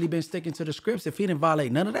must have really been sticking to the scripts if he didn't violate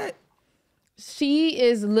none of that? She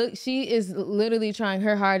is literally trying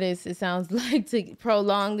her hardest, it sounds like, to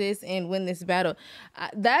prolong this and win this battle.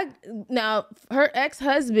 Now, her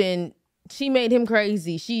ex-husband, she made him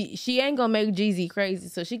crazy. She ain't gonna make Jeezy crazy,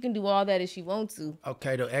 so she can do all that if she wants to.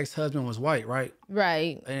 Okay, the ex-husband was white, right?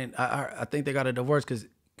 Right. And I think they got a divorce because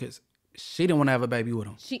she didn't want to have a baby with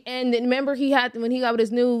him. And remember, when he got with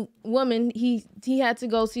his new woman, he had to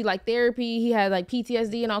go see like therapy. He had like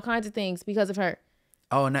PTSD and all kinds of things because of her.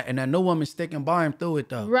 Oh, and that new woman sticking by him through it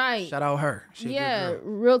though. Right. Shout out her. Yeah,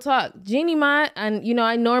 real talk. Jeannie Mai, and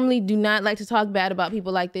I normally do not like to talk bad about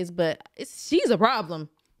people like this, but she's a problem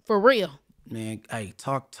for real. Man, hey,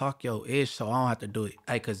 talk your ish so I don't have to do it.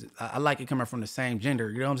 Hey, because I like it coming from the same gender.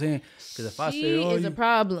 You know what I'm saying? Because if I say, she is a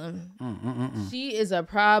problem. She is a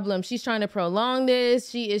problem. She's trying to prolong this.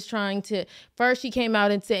 She is trying to. First, she came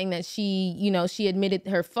out and saying that she admitted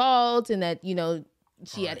her fault and that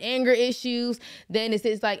she had anger issues. Then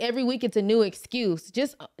it's like every week it's a new excuse.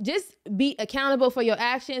 Just be accountable for your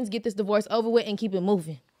actions. Get this divorce over with and keep it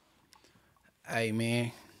moving. Hey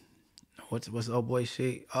man. What's old boy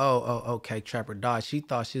shit? Oh, okay, Trap or Die. She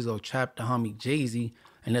thought she was gonna trap the homie Jeezy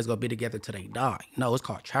and let's go be together till they die. No, it's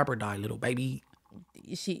called Trap or Die, little baby.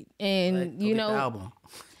 The album.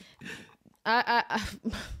 I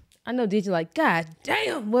know DJ like, God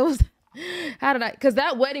damn, what was how did I, because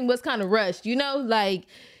that wedding was kind of rushed, like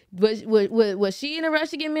was she in a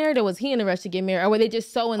rush to get married or was he in a rush to get married? Or were they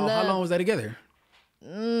just so in love? How long was they together?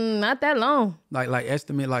 Not that long. Like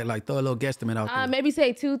estimate, like throw a little guesstimate out there. Maybe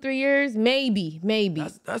say 2-3 years, maybe.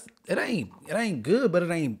 That's it ain't good, but it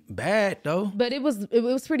ain't bad though. But it was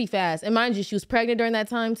pretty fast. And mind you, she was pregnant during that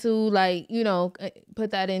time too. Like, put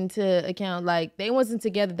that into account. Like they wasn't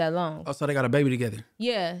together that long. Oh, so they got a baby together.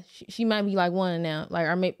 Yeah, she might be like 1 now, like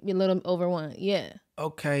or maybe a little over 1. Yeah.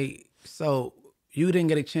 Okay, so you didn't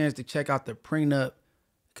get a chance to check out the prenup.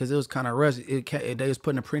 Because it was kind of rushed. They was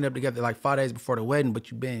putting a prenup together like 5 days before the wedding, but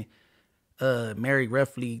you've been married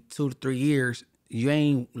roughly 2 to 3 years. You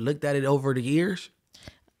ain't looked at it over the years?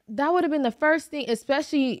 That would have been the first thing,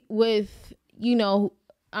 especially with,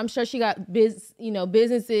 I'm sure she got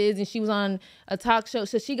businesses and she was on a talk show.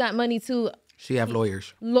 So she got money too. She have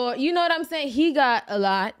lawyers. Lord, you know what I'm saying? He got a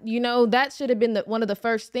lot. That should have been one of the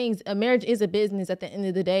first things. A marriage is a business at the end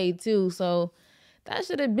of the day too. So that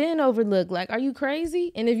should have been overlooked. Like, are you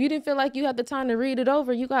crazy? And if you didn't feel like you had the time to read it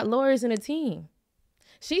over, you got lawyers and a team.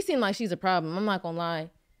 She seemed like she's a problem. I'm not gonna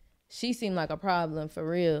lie. She seemed like a problem for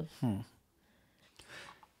real.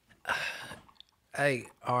 Hey,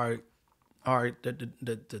 all right.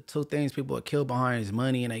 The two things people are killed behind is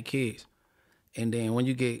money and their kids. And then when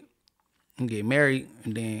you get married,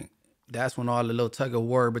 and then that's when all the little tug of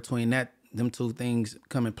war between them two things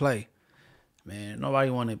come in play. Man,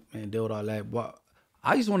 nobody want to deal with all that.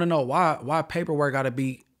 I just want to know why paperwork got to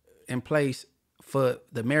be in place for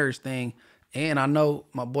the marriage thing. And I know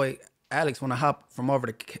my boy Alex want to hop from over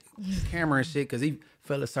the camera and shit because he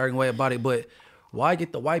felt a certain way about it. But why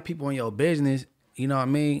get the white people in your business? You know what I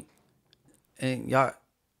mean? And y'all,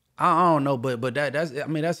 I don't know. But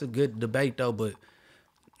that's a good debate though. But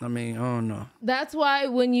I mean, I don't know. That's why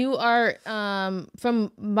when you are,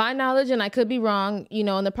 from my knowledge, and I could be wrong,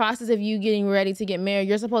 in the process of you getting ready to get married,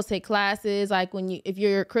 you're supposed to take classes. Like if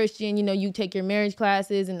you're a Christian, you take your marriage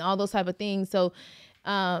classes and all those type of things. So,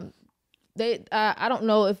 I don't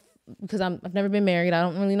know because I've never been married. I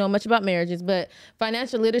don't really know much about marriages, but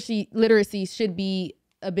financial literacy should be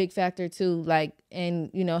a big factor too. Like, and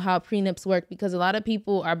how prenups work, because a lot of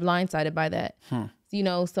people are blindsided by that.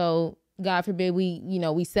 So. God forbid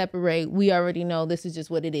we separate. We already know this is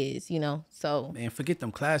just what it is, So man, forget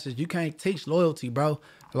them classes. You can't teach loyalty, bro.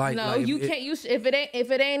 You can't.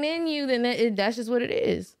 If it ain't in you, then that's just what it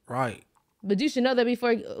is. Right. But you should know that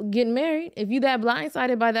before getting married. If you that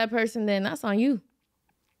blindsided by that person, then that's on you.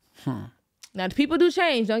 Now, people do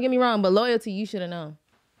change. Don't get me wrong, but loyalty, you should have known.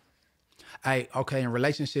 Hey, okay, in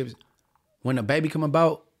relationships, when a baby come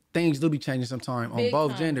about, things do be changing sometimes on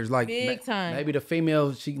both genders. Like Big time. Maybe the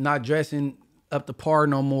female, she not dressing up the par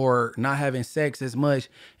no more, not having sex as much.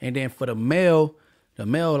 And then for the male,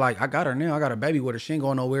 like, I got her now, I got a baby with her, she ain't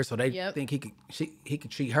going nowhere. So they think he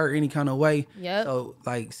could treat her any kind of way. So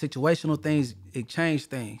like situational things, it changed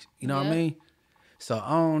things. You know what I mean? So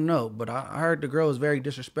I don't know, but I heard the girl was very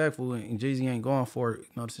disrespectful and Jeezy ain't going for it.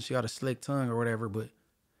 You know, since she got a slick tongue or whatever, but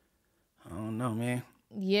I don't know, man.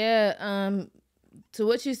 Yeah, to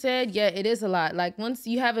what you said, yeah, it is a lot. Like once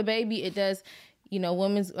you have a baby, it does, you know,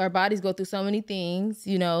 our bodies go through so many things,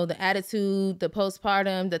 you know, the attitude, the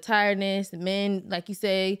postpartum, the tiredness. Men, like you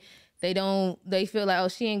say, they feel like, oh,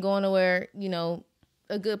 she ain't going nowhere. You know,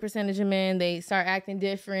 a good percentage of men, they start acting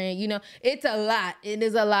different. You know, it's a lot. It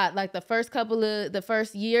is a lot. Like the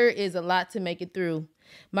first year is a lot to make it through.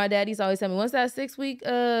 My daddy's always telling me, once that 6-week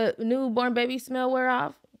newborn baby smell wear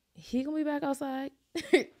off, he gonna be back outside.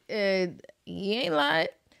 And he ain't lied.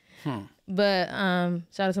 But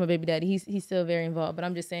shout out to my baby daddy. He's still very involved. But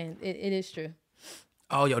I'm just saying it is true.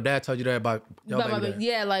 Oh, your dad told you that about your baby dad.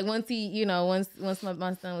 Yeah, like once he, you know, once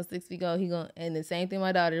my son was 6 feet old, he gonna, and the same thing with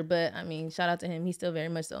my daughter. But I mean, shout out to him. He's still very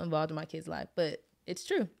much so involved in my kid's life. But it's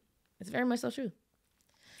true. It's very much so true.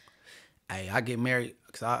 Hey, I get married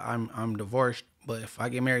because I'm divorced. But if I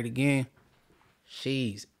get married again,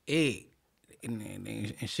 she's it.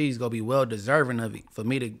 And she's gonna be well deserving of it for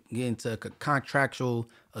me to get into a contractual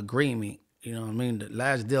agreement. You know what I mean? The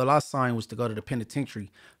last deal I signed was to go to the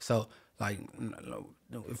penitentiary. So like,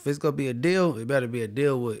 if it's gonna be a deal, it better be a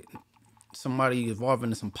deal with somebody involved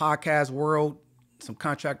in some podcast world, some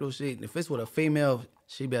contractual shit. If it's with a female,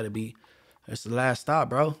 she better be. It's the last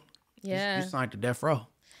stop, bro. Yeah, you signed to death row.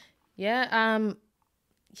 Yeah.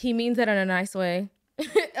 He means it in a nice way.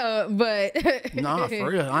 But nah, for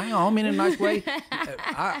real, I don't mean it in a nice way.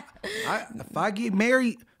 If I get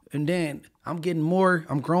married and then I'm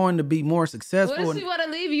growing to be more successful. What if she want to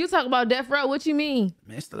leave you? You talk about death row. What you mean?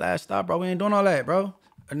 Man, it's the last stop, bro. We ain't doing all that, bro.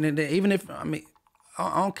 And then even if, I mean,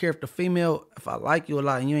 I don't care if the female, if I like you a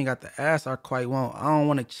lot and you ain't got the ass I quite want, I don't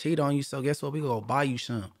want to cheat on you. So guess what? We gonna buy you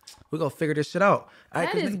some. We gonna figure this shit out.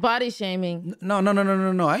 That is body shaming. No.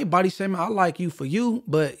 I ain't body shaming. I like you for you,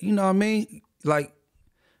 but you know what I mean? Like,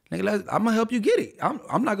 nigga, I'm gonna help you get it.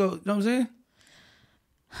 I'm not gonna, you know what I'm saying?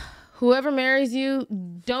 Whoever marries you,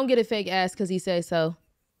 don't get a fake ass because he says so.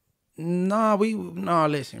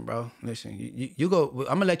 Listen, bro. Listen, you go,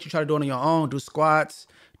 I'm gonna let you try to do it on your own. Do squats,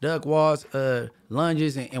 dug walls,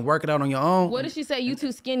 lunges, and work it out on your own. What if she say you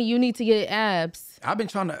too skinny? You need to get abs. I've been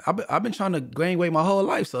trying to gain weight my whole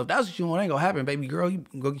life. So if that's what you want, it ain't gonna happen, baby girl. You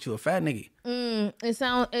go get you a fat nigga. It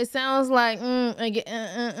sounds like I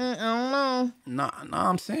don't know. Nah.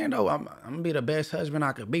 I'm saying though, I'm gonna be the best husband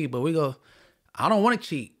I could be. But I don't want to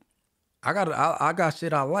cheat. I got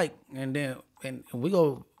shit I like, and we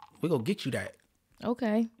go get you that.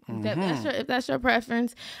 Okay. If that's your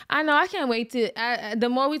preference. I know I can't wait to, the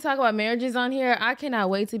more we talk about marriages on here, I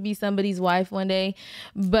cannot wait to be somebody's wife one day.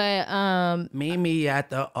 But meet me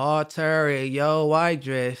at the altar in your white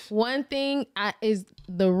dress. One thing is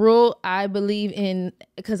the rule I believe in,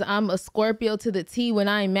 because I'm a Scorpio to the T. When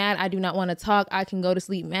I'm mad, I do not want to talk. I can go to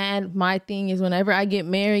sleep mad. My thing is whenever I get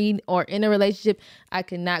married or in a relationship, I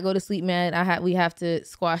cannot go to sleep mad. We have to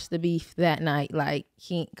squash the beef that night. Like,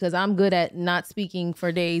 because I'm good at not speaking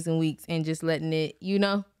for days and weeks and just letting it, you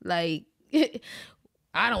know, like,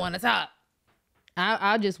 I don't want to talk.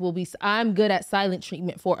 I'm good at silent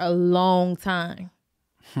treatment for a long time.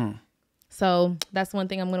 So that's one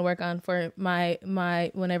thing I'm going to work on for my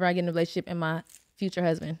whenever I get in a relationship and my future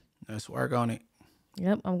husband. Let's work on it.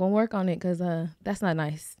 Yep, I'm going to work on it because that's not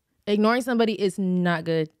nice. Ignoring somebody is not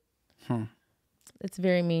good. It's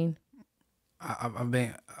very mean. I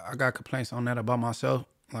got complaints on that about myself.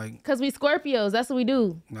 Like, because we Scorpios, that's what we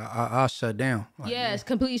do. I'll shut down. Like, yeah, it's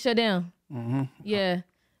completely shut down. Yeah,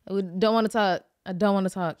 I don't want to talk. I don't want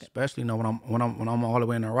to talk. Especially, you know, when I'm all the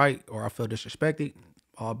way in the right or I feel disrespected,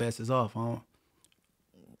 all bets is off.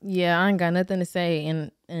 Yeah, I ain't got nothing to say,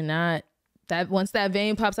 and that once that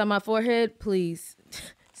vein pops out my forehead, please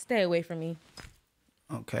stay away from me.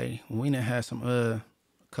 Okay, we done had some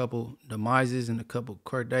couple demises and a couple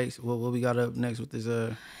court dates. What we got up next with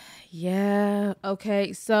this? Yeah.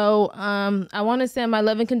 Okay. So I want to send my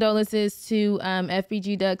love and condolences to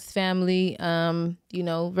FBG Duck's family. You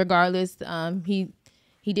know, regardless, he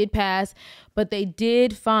did pass, but they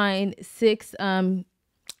did find 6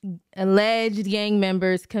 alleged gang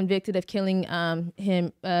members convicted of killing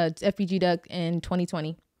FBG Duck in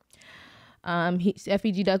 2020.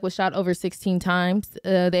 FBG Duck was shot over 16 times.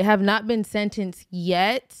 They have not been sentenced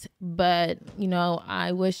yet, but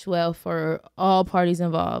I wish well for all parties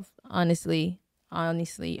involved. Honestly,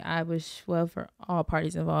 I wish well for all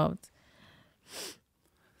parties involved.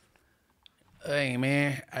 Hey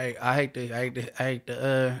man, I hate to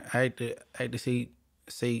see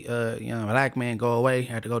black man go away,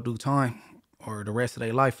 have to go do time, or the rest of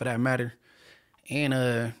their life for that matter.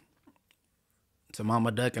 And to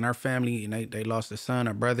Mama Duck and her family, and they lost a son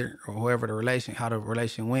or brother or whoever how the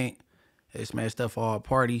relation went. It's messed up for all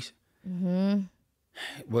parties.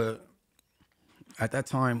 But at that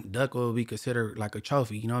time, Duck would be considered like a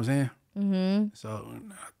trophy. You know what I'm saying? So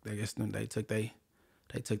I guess they took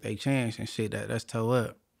their chance and shit. That's toe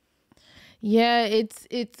up. Yeah, it's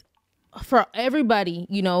for everybody.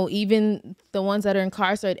 Even the ones that are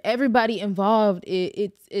incarcerated, everybody involved.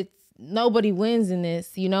 It's nobody wins in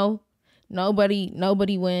this.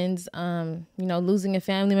 Nobody wins. Losing a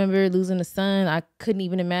family member, losing a son, I couldn't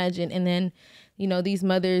even imagine. And then, these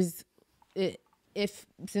mothers,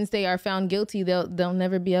 since they are found guilty, they'll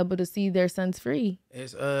never be able to see their sons free.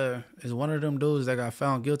 It's one of them dudes that got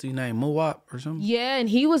found guilty named Muwap or something. Yeah, and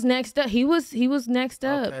he was next up. He was next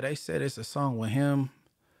up. Okay, they said it's a song with him,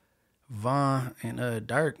 Von, and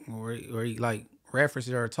Dirk, where he like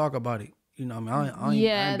references or talk about it. I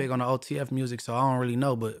ain't big on the OTF music, so I don't really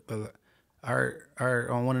know. But I heard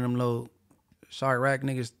on one of them little Chirac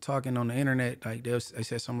niggas talking on the internet, like they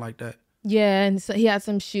said something like that. Yeah, and so he had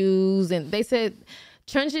some shoes, and they said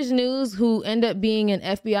Trenches News, who ended up being an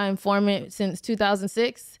FBI informant since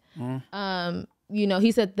 2006.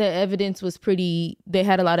 He said the evidence was pretty. They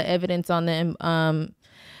had a lot of evidence on them.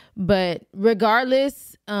 But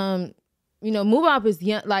regardless, Muwap is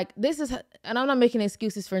young. Like, this is, and I'm not making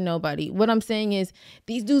excuses for nobody. What I'm saying is,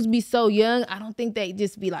 these dudes be so young. I don't think they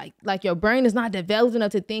just be like your brain is not developed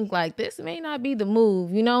enough to think like this may not be the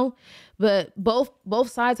move, But both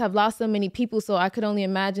sides have lost so many people, so I could only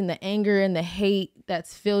imagine the anger and the hate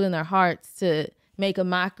that's filled in their hearts to make a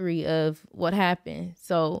mockery of what happened.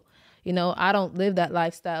 So, I don't live that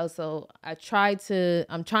lifestyle, so I'm trying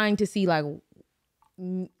to see like.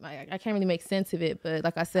 I can't really make sense of it, but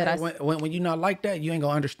like I said, when you're not like that, you ain't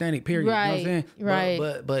gonna understand it. Period. Right, you know what I'm saying?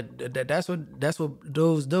 Right. But that's what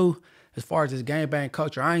dudes do as far as this gangbang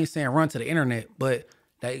culture. I ain't saying run to the internet, but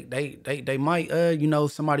they might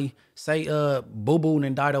somebody say Boo Boo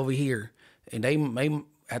and died over here, and they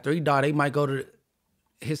after he died they might go to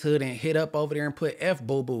his hood and hit up over there and put F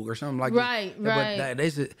Boo Boo or something like that. Right. But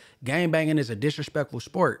gangbanging is a disrespectful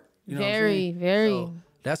sport. Very. So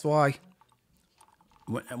that's why.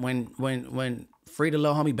 When Free the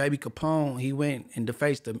little homie Baby Capone, he went and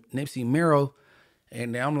defaced the Nipsey mural,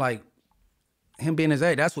 and I'm like, him being his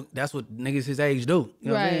age, that's what niggas his age do. You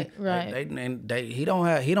know what I'm saying? He don't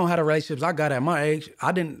have the relationships I got at my age.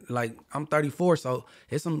 I didn't I'm 34, so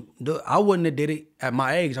it's I wouldn't have did it at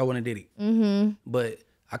my age. I wouldn't have did it. But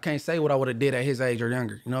I can't say what I would have did at his age or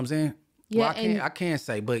younger. You know what I'm saying? Yeah, well, I can't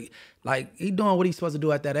say, but like he doing what he's supposed to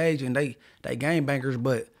do at that age, and they gangbangers.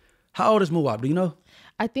 But how old is Muwap? Do you know?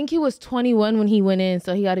 I think he was 21 when he went in,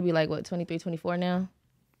 so he got to be like 23, 24 now.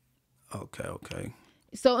 Okay.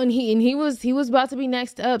 So and he was about to be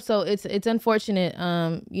next up, so it's unfortunate,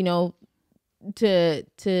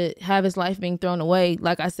 to have his life being thrown away.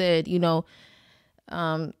 Like I said, your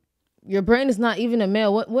brain is not even a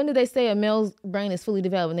male. When did they say a male's brain is fully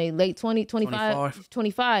developed? When they late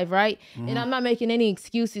 25, right? Mm-hmm. And I'm not making any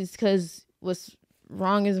excuses because what's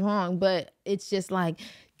wrong is wrong, but it's just like,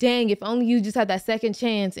 dang, if only you just had that second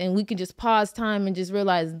chance and we could just pause time and just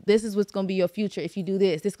realize this is what's going to be your future if you do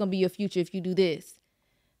this. This is going to be your future if you do this.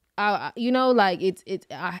 I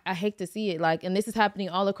hate to see it. And this is happening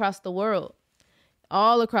all across the world.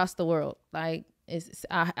 I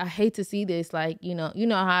hate to see this. You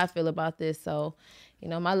know how I feel about this. So,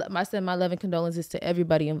 my love and condolences to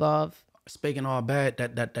everybody involved. Speaking all bad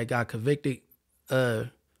that they got convicted,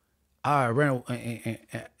 I ran and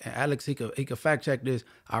Alex he could fact check this.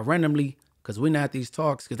 I randomly, cause we not these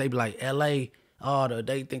talks, cause they be like LA,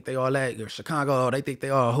 they think they all that, or Chicago, they think they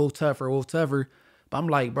all who tougher. But I'm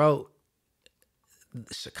like, bro,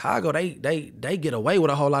 Chicago they get away with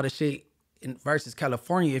a whole lot of shit versus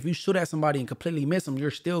California. If you shoot at somebody and completely miss them, you're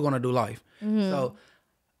still gonna do life. Mm-hmm. So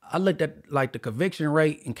I looked at the conviction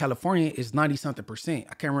rate in California is 90-something%.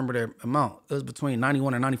 I can't remember the amount. It was between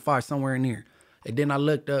 91 and 95, somewhere in there. And then I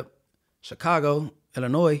looked up Chicago,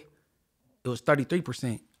 Illinois, it was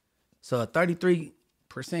 33%. So a 33%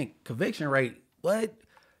 conviction rate. What?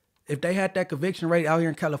 If they had that conviction rate out here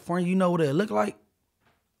in California, you know what it looked like?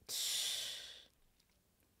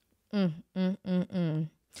 And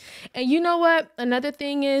you know what? Another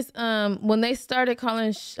thing is, when they started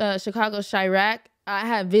calling Chicago Chirac, I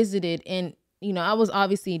had visited, and you know, I was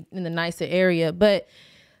obviously in the nicer area, but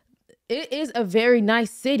it is a very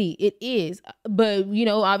nice city. It is, but you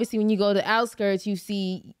know, obviously, when you go to the outskirts, you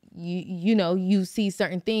see, you see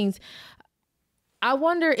certain things. I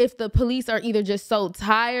wonder if the police are either just so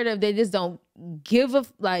tired of, they just don't give a,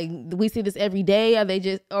 like, we see this every day, or they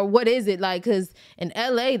just, or what is it like? Because in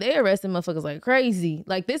LA they arresting motherfuckers like crazy.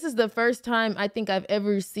 Like, this is the first time I think I've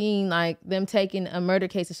ever seen like them taking a murder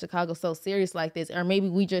case in Chicago so serious like this. Or maybe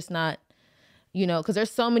we just not, you know, because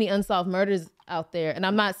there's so many unsolved murders out there, and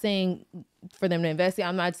I'm not saying for them to investigate,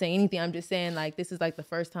 I'm not saying anything, I'm just saying like this is like the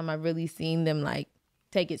first time I've really seen them like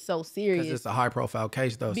take it so serious. Because it's a high profile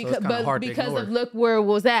case though, because, so it's kind of hard to ignore. Because of look where it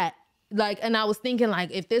was at. Like, and I was thinking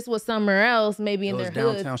like if this was somewhere else, maybe in their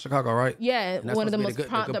hood. Downtown Chicago, right? Yeah, one of the most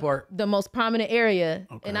the most prominent area.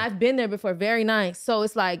 Okay. And I've been there before, very nice. So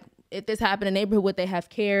it's like if this happened in a neighborhood, would they have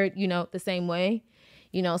cared, you know, the same way?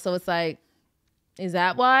 You know, so it's like, is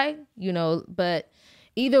that why? You know, but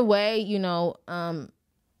either way, you know,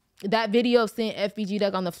 that video of seeing FBG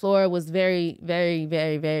Duck on the floor was very, very,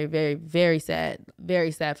 very, very, very, very sad.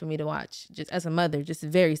 Very sad for me to watch, just as a mother, just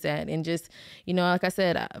very sad. And just, you know, like I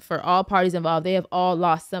said, for all parties involved, they have all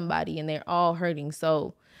lost somebody and they're all hurting.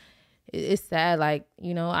 So it's sad. Like,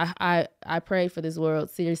 you know, I pray for this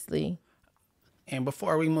world, seriously. And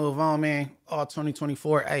before we move on, man, all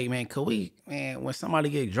 2024, hey, man, could we, man, when somebody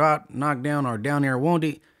get dropped, knocked down, or down there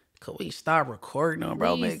wounded, could we stop recording them,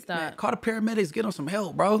 bro? Man, call the paramedics, get them some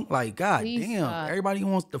help, bro. Like, God damn. Everybody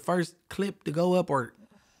wants the first clip to go up or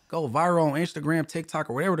go viral on Instagram, TikTok,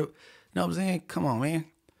 or whatever. You know what I'm saying? Come on, man.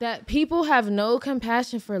 That people have no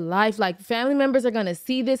compassion for life. Like, family members are going to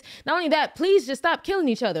see this. Not only that, please just stop killing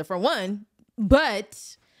each other, for one.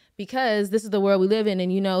 But because this is the world we live in,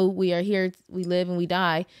 and you know we are here, we live and we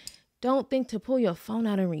die, don't think to pull your phone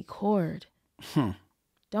out and record.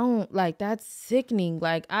 Don't, like, that's sickening.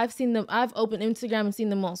 Like, I've opened Instagram and seen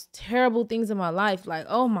the most terrible things in my life. Like,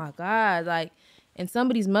 oh my God. Like, and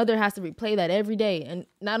somebody's mother has to replay that every day and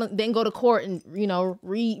then go to court and, you know,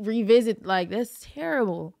 revisit. Like, that's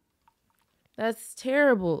terrible. That's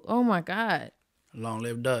terrible. Oh my God. Long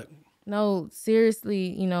live Duck. No,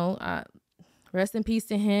 seriously, you know, rest in peace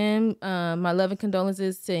to him. My love and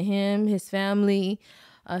condolences to him, his family,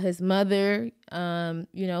 his mother,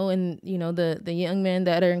 you know, and, you know, the young men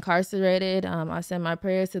that are incarcerated. I send my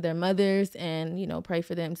prayers to their mothers and, you know, pray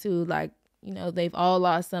for them too. Like, you know, they've all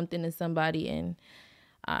lost something in somebody. And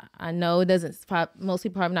I know it doesn't, most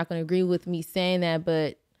people are probably not going to agree with me saying that,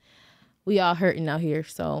 but we all hurting out here.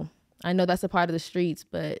 So I know that's a part of the streets,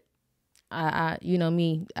 but I you know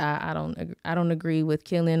me, I don't agree with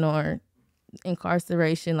killing or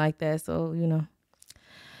incarceration like that. So, you know.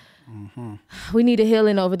 We need a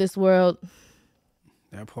healing over this world.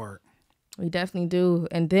 That part. We definitely do.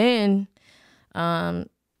 And then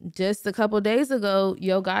just a couple days ago,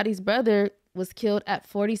 Yo Gotti's brother was killed at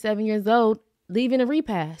 47 years old, leaving a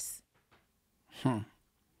repass.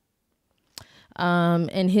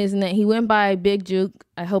 And his name, he went by Big Juke.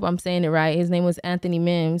 I hope I'm saying it right. His name was Anthony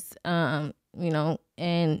Mims. You know,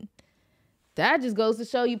 and that just goes to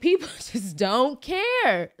show you people just don't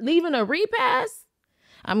care. Leaving a repass.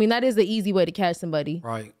 I mean, that is the easy way to catch somebody.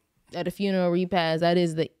 Right. At a funeral repass, that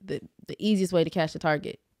is the easiest way to catch the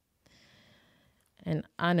target. And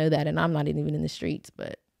I know that, and I'm not even in the streets,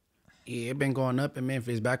 but. Yeah, it been going up in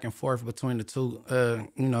Memphis, back and forth between the two,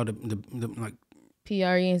 you know, the like. PRE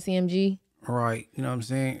and CMG. Right. You know what I'm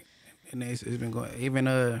saying? And it's been going,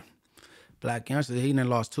 even Black Youngster, he done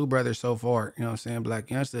lost 2 brothers so far. You know what I'm saying?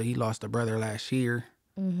 Black Youngster, he lost a brother last year.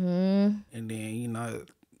 And then, you know,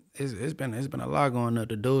 it's been a lot going up.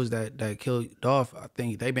 The dudes that killed Dolph, I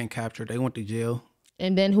think they been captured. They went to jail.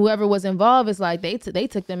 And then whoever was involved is like they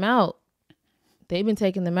took them out. They've been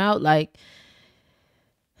taking them out. Like,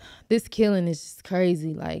 this killing is just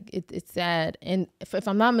crazy. Like, it's sad. And if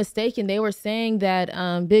I'm not mistaken, they were saying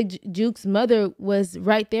that Big Juke's mother was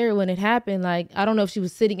right there when it happened. Like, I don't know if she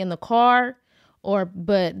was sitting in the car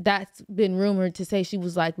but that's been rumored to say she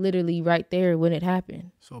was like literally right there when it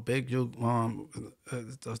happened. So Big Juke mom,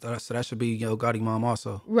 so that should be Yo Gotti mom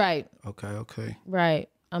also. Right. Okay. Right.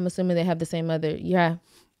 I'm assuming they have the same mother. Yeah.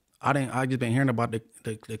 I just been hearing about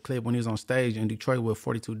the clip when he was on stage in Detroit with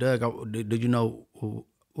 42 Doug. Did you know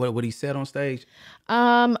what he said on stage?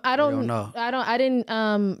 I don't know. I didn't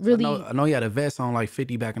really. I know he had a vest on like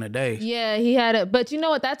 50 back in the day. Yeah, he had it. But you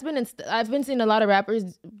know what? I've been seeing a lot of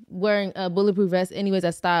rappers wearing a bulletproof vest anyways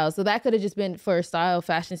as style. So that could have just been for a style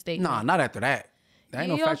fashion statement. Nah, not after that. That ain't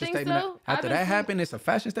no You don't fashion think statement. so? After that happened, it's a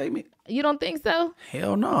fashion statement? You don't think so?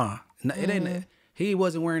 Hell no. No, it ain't. He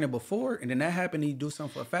wasn't wearing it before, and then that happened. He do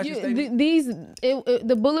something for a fashion statement.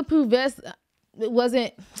 The bulletproof vest. It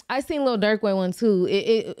wasn't. I seen Lil Durk wear one too.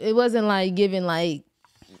 It wasn't like giving like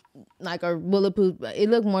a bulletproof. It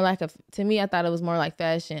looked more like to me. I thought it was more like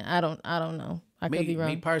fashion. I don't know. I could be wrong.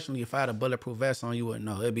 Me personally, if I had a bulletproof vest on, you wouldn't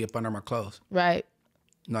know. It'd be up under my clothes. Right.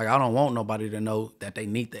 Like, I don't want nobody to know that they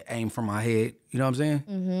need to aim for my head. You know what I'm saying?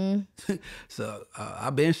 Mm-hmm. So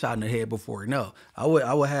I've been shot in the head before. No, I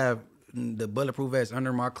would have the bulletproof vest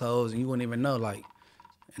under my clothes, and you wouldn't even know. Like,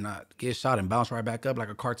 and I get shot and bounce right back up like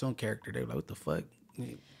a cartoon character. They're like, what the fuck?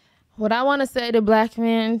 What I want to say to black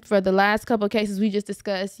men for the last couple of cases we just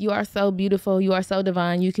discussed, you are so beautiful. You are so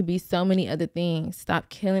divine. You could be so many other things. Stop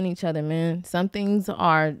killing each other, man. Some things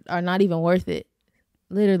are not even worth it.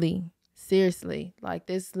 Literally. Seriously. Like,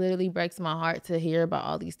 this literally breaks my heart to hear about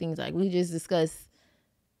all these things. Like, we just discussed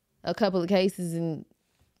a couple of cases, and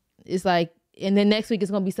it's like, and then next week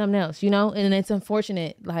it's going to be something else, you know? And it's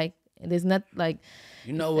unfortunate. Like, there's not, like,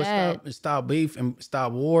 you know what, stop beef and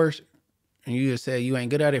stop wars. And you just said you ain't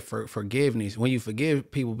good at it for forgiveness. When you forgive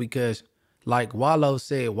people, because like Wallow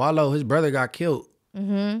said, his brother got killed.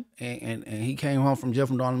 Mm-hmm. And he came home from jail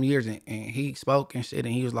from all them years, and he spoke and shit,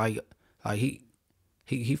 and he was like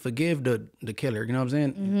he forgive the killer, you know what I'm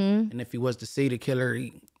saying? Mm-hmm. And if he was to see the killer,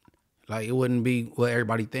 it wouldn't be what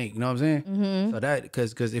everybody think, you know what I'm saying? Mm-hmm. So that,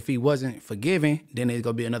 because if he wasn't forgiving, then it's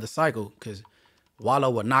gonna be another cycle, because Wallow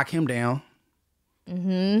would knock him down.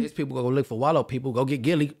 Mm-hmm. These people go look for Wallow people, go get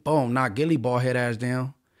Gilly, boom, knock Gilly bald head ass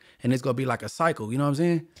down, and it's gonna be like a cycle. You know what I'm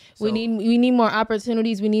saying? So, we need more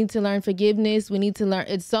opportunities. We need to learn forgiveness. We need to learn.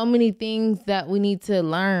 It's so many things that we need to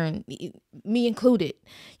learn, me included.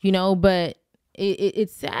 You know, but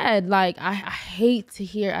it's sad. Like, I hate to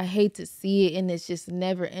hear, I hate to see it, and it's just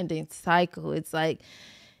never ending cycle. It's like,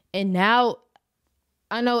 and now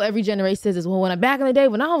I know every generation says this. Well, back in the day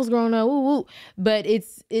when I was growing up, woo woo, but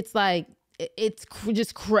it's like. It's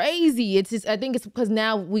just crazy. It's just, I think it's because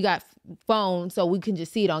now we got phones, so we can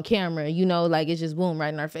just see it on camera, you know, like it's just boom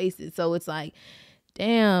right in our faces. So it's like,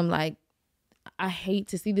 damn, like, I hate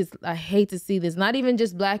to see this. I hate to see this. Not even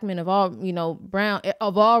just black men, of all, you know, brown,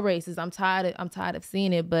 of all races. I'm tired of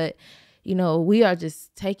seeing it. But, you know, we are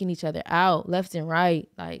just taking each other out left and right.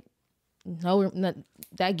 Like, no,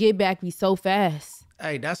 that get back be so fast.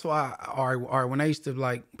 Hey, that's why, or when I used to,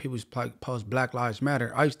 like, people post Black Lives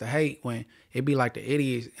Matter, I used to hate when it be like the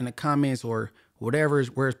idiots in the comments or whatever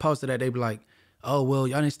where it's posted that they be like, oh, well,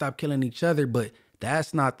 y'all didn't stop killing each other, but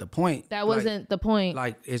that's not the point. That wasn't the point.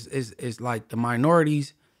 Like, it's like the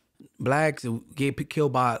minorities, blacks who get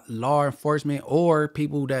killed by law enforcement, or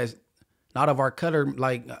people that's not of our color.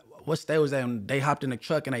 Like, what state was that when they hopped in the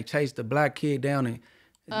truck and they chased the black kid down and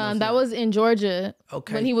that was in Georgia.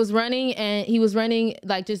 Okay. When he was running,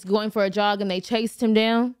 like just going for a jog, and they chased him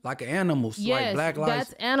down. Like an animal. Yes, like Black Lives.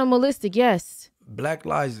 That's animalistic, yes. Black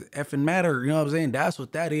Lives effing matter, you know what I'm saying? That's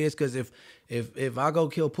what that is, because if I go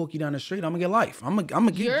kill Pookie down the street, I'm gonna get life. I'm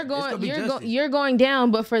gonna get you're going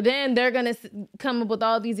down, but for them, they're gonna come up with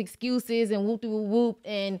all these excuses and whoop whoop whoop.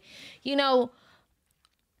 And, you know,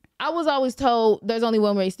 I was always told there's only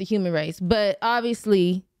one race, the human race. But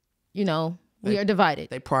obviously, you know, we are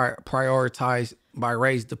divided. They prioritize by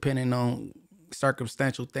race depending on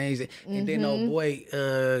circumstantial things. And then old boy,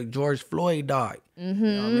 George Floyd died. Mm-hmm.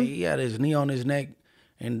 You know what I mean? He had his knee on his neck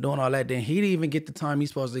and doing all that. Then he didn't even get the time he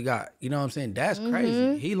supposed to got. You know what I'm saying? That's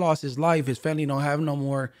crazy. He lost his life. His family don't have no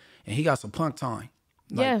more. And he got some punk time.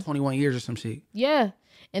 Like 21 years or some shit. Yeah.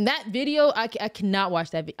 And that video, I cannot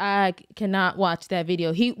watch that. I cannot watch that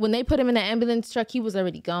video. When they put him in the ambulance truck, he was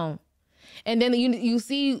already gone. And then you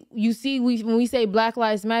see when we say Black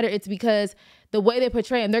Lives Matter, it's because the way they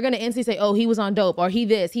portray him, they're gonna instantly say, "Oh, he was on dope," or "He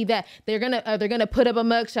this, he that." They're gonna put up a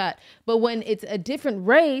mugshot. But when it's a different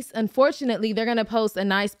race, unfortunately, they're gonna post a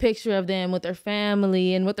nice picture of them with their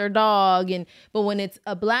family and with their dog. But when it's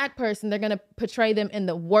a black person, they're gonna portray them in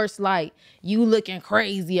the worst light. You looking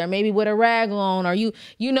crazy, or maybe with a rag on, or you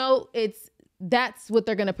know, that's what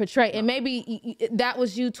they're going to portray. And maybe that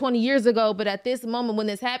was you 20 years ago, but at this moment when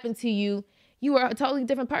this happened to you, you are a totally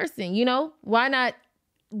different person, you know? Why not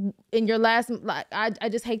in your last, like, I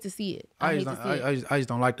just hate to see it. I just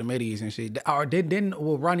don't like the middies and shit. Or didn't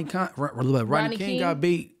Ronnie King got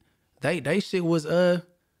beat. They shit was,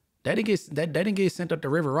 they didn't get sent up the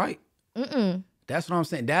river, right? Mm-mm. That's what I'm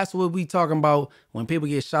saying. That's what we talking about when people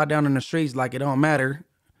get shot down in the streets like it don't matter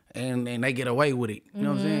and they get away with it. You know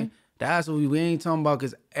what I'm saying? That's what we ain't talking about,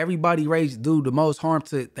 because everybody race do the most harm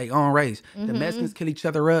to their own race. The Mexicans kill each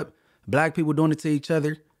other up. Black people doing it to each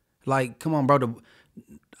other. Like, come on, bro.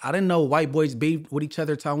 I didn't know white boys beefed with each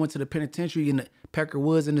other until I went to the penitentiary and the Pecker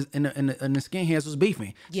Woods and the skinheads was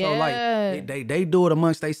beefing. Yeah. So like they do it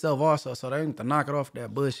amongst themselves also. So they need to knock it off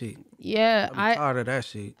that bullshit. Yeah, I'm tired of that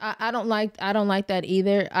shit. I don't like that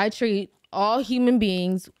either. I treat all human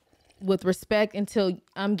beings with respect until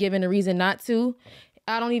I'm given a reason not to.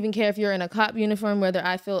 I don't even care if you're in a cop uniform, whether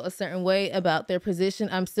I feel a certain way about their position.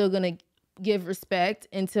 I'm still gonna give respect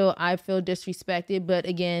until I feel disrespected. But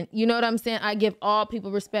again, you know what I'm saying? I give all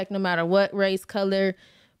people respect no matter what race, color,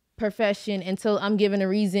 profession, until I'm given a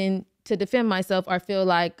reason to defend myself or feel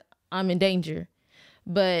like I'm in danger.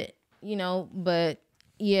 But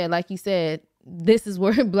yeah, like you said, this is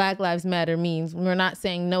where Black Lives Matter means. We're not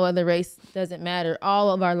saying no other race doesn't matter.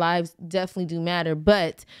 All of our lives definitely do matter,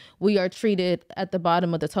 but we are treated at the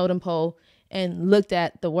bottom of the totem pole and looked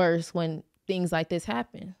at the worst when things like this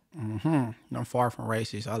happen. I'm far from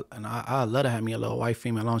racist. I love to have me a little white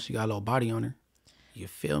female alone. She got a little body on her. You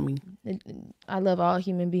feel me? I love all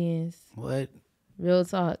human beings. What? Real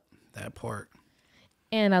talk. That part.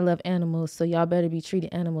 And I love animals, so y'all better be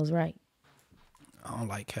treating animals right. I don't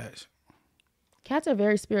like cats. Cats are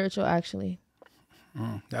very spiritual, actually.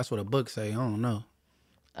 That's what a book say. I don't know.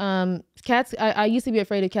 Cats. I used to be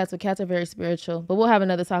afraid of cats, but cats are very spiritual. But we'll have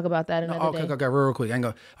another talk about that another day. Okay, real quick. I ain't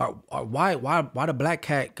gonna. Why the black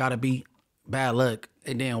cat gotta be bad luck,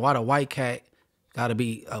 and then why the white cat gotta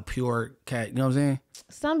be a pure cat? You know what I'm saying?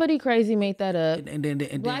 Somebody crazy made that up.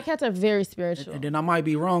 And black cats are very spiritual. And then I might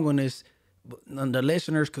be wrong on this. But the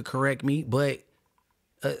listeners could correct me, but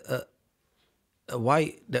a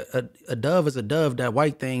dove is a dove, that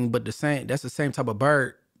white thing, but that's the same type of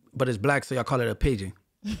bird, but it's black, so y'all call it a pigeon.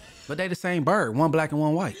 But they the same bird, one black and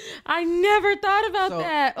one white. I never thought about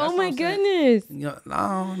that. Oh my goodness.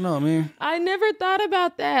 I don't know, man. I never thought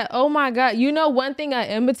about that. Oh my God. You know, one thing I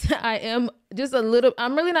am just a little,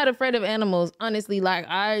 I'm really not afraid of animals, honestly. Like,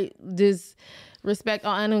 I just respect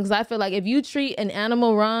all animals, because I feel like if you treat an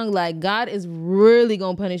animal wrong, like, God is really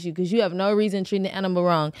gonna punish you because you have no reason treating the animal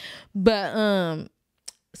wrong. But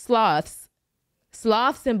sloths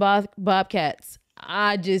and bobcats,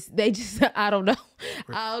 I don't know.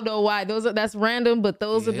 I don't know why. That's random, but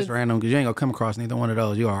it's random because you ain't gonna come across neither one of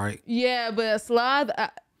those. You all right? Yeah, but a sloth, I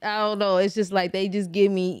don't know. It's just like they just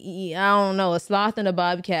give me, I don't know, a sloth and a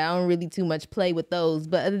bobcat. I don't really too much play with those.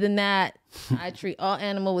 But other than that, I treat all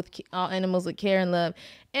animals with care and love.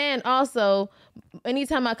 And also,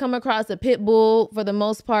 anytime I come across a pit bull, for the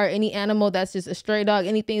most part, any animal that's just a stray dog,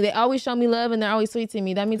 anything, they always show me love and they're always sweet to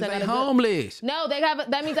me. That means I got homeless. No,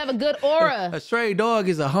 that means I have a good aura. A stray dog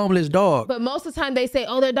is a homeless dog. But most of the time they say,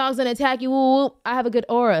 "Oh, their dog's gonna attack you." Woo, woo. I have a good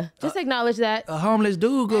aura. Just acknowledge that. A homeless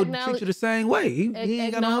dude go treat you the same way.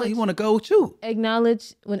 He want to go with you.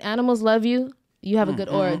 Acknowledge when animals love you. You have a good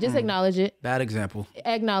aura. Just acknowledge it. Bad example.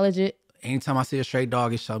 Acknowledge it. Anytime I see a stray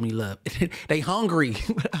dog, it show me love. They hungry.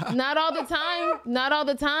 Not all the time. Not all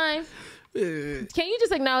the time. Can you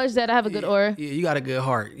just acknowledge that I have a good aura? Yeah, you got a good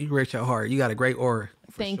heart. You rich your heart. You got a great aura.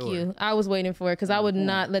 Thank you. I was waiting for it because I would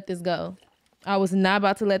not let this go. I was not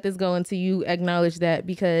about to let this go until you acknowledge that,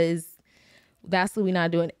 because that's what we're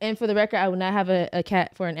not doing. And for the record, I would not have a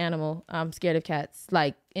cat for an animal. I'm scared of cats,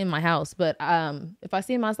 like, in my house. But if I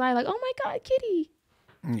see him outside, like, oh my God, kitty.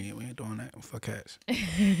 Yeah, we ain't doing that for cats.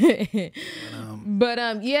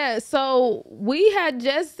 But yeah, so we had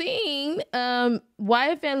just seen YFN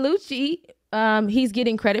Lucci. He's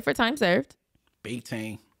getting credit for time served. Big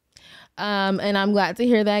team. And I'm glad to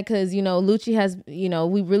hear that, because, you know, Lucci has, you know,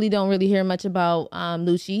 we really don't really hear much about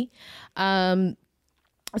Lucci.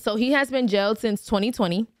 So he has been jailed since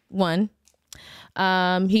 2021.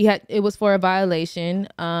 It was for a violation.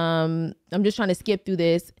 I'm just trying to skip through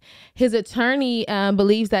this. His attorney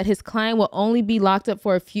believes that his client will only be locked up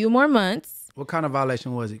for a few more months. What kind of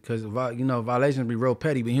violation was it? Because, you know, violations be real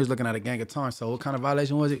petty, but he was looking at a gang of time. So what kind of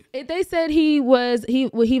violation was it? They said he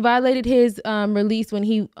violated his release while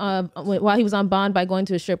he was on bond by going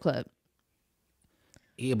to a strip club.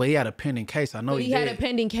 Yeah, but he had a pending case. I know he had a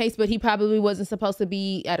pending case, but he probably wasn't supposed to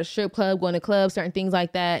be at a strip club, going to clubs, certain things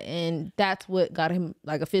like that. And that's what got him,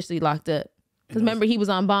 like, officially locked up. Because remember, he was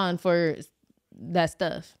on bond for that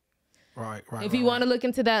stuff. Right. If you want to look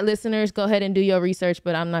into that, listeners, go ahead and do your research.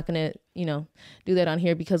 But I'm not going to, you know, do that on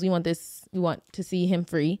here, because we want to see him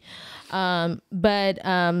free. But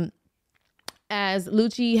as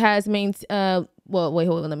Lucci has maintained, well, wait,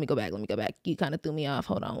 hold on. Let me go back. You kind of threw me off.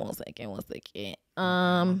 Hold on one second.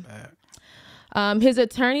 His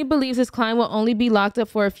attorney believes his client will only be locked up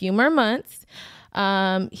for a few more months.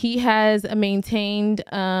 He has maintained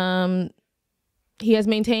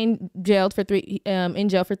jailed for in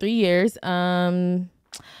jail for 3 years.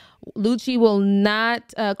 Lucci will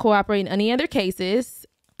not cooperate in any other cases.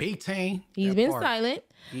 B-Team. He's been silent.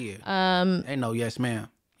 Yeah. Ain't no yes, ma'am.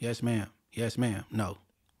 Yes, ma'am. Yes, ma'am. No.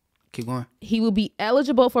 Keep going. He will be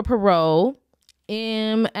eligible for parole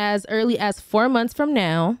as early as 4 months from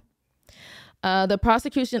now. The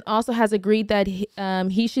prosecution also has agreed that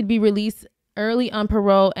he should be released early on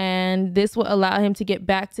parole, and this will allow him to get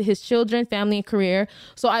back to his children, family, and career.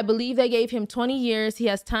 So I believe they gave him 20 years. He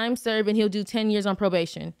has time served, and he'll do 10 years on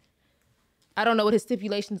probation. I don't know what his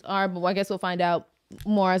stipulations are, but I guess we'll find out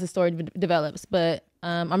more as the story develops. But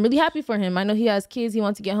I'm really happy for him. I know he has kids he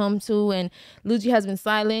wants to get home to, and Lucci has been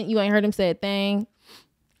silent. You ain't heard him say a thing.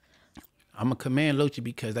 I'm going to commend Lucci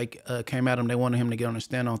because they came at him. They wanted him to get on the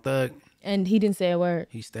stand on Thug. And he didn't say a word.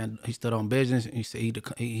 He stood on business. He said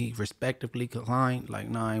he respectively declined. Like,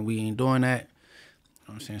 nah, we ain't doing that. You know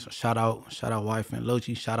what I'm saying? So shout out YFN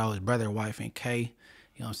Lucci. Shout out his brother YFN K. You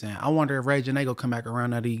know what I'm saying? I wonder if Ray Janae go come back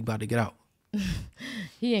around that he about to get out.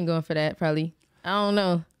 He ain't going for that, probably. I don't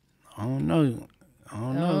know. I don't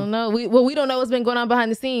know. We don't know what's been going on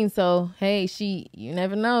behind the scenes. So hey, you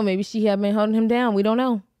never know. Maybe she have been holding him down. We don't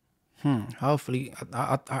know. Hopefully,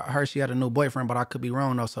 I heard she had a new boyfriend, but I could be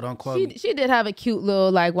wrong though. So don't quote me. She did have a cute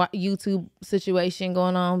little like YouTube situation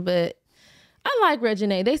going on, but I like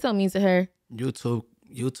Reginae. They so mean to her. YouTube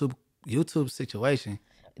situation.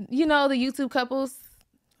 You know the YouTube couples.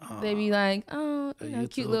 They be like, oh,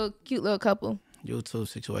 cute little couple. YouTube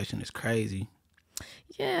situation is crazy.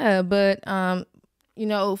 Yeah, but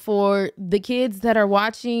for the kids that are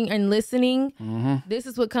watching and listening, this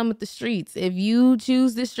is what comes with the streets. If you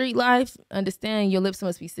choose the street life, understand your lips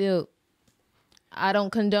must be sealed. I don't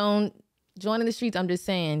condone joining the streets. I'm just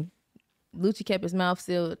saying, Lucci kept his mouth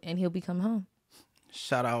sealed, and he'll be coming home.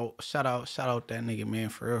 Shout out that nigga, man,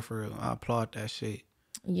 for real. I applaud that shit.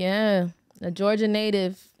 Yeah, a Georgia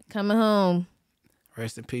native coming home.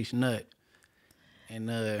 Rest in peace, Nut.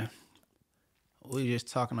 And we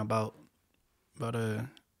just talking about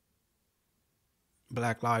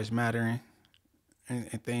Black Lives Matter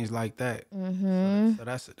and things like that. So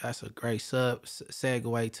that's a great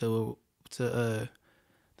segue to the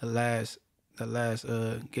last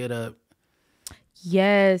Get Up.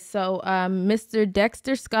 Yes. So Mr.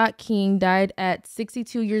 Dexter Scott King died at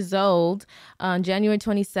 62 years old on January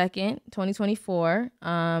 22nd, 2024,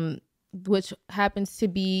 which happens to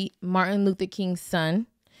be Martin Luther King's son.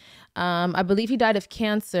 I believe he died of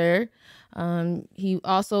cancer. He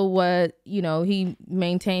also was, he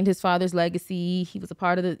maintained his father's legacy. He was a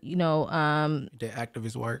part of the, he did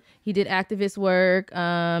activist work. He did activist work.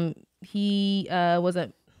 He was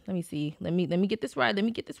a, let me see. Let me get this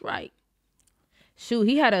right. Shoot,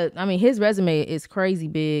 his resume is crazy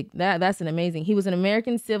big. That's an amazing. He was an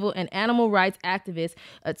American civil and animal rights activist,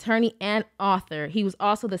 attorney, and author. He was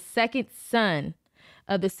also the second son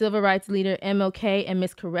of the civil rights leader MLK and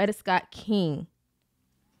Miss Coretta Scott King.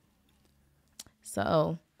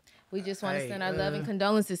 So we just want to send our love and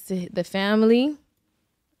condolences to the family.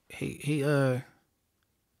 He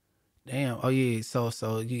damn. Oh yeah.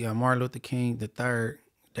 So you got Martin Luther King the third,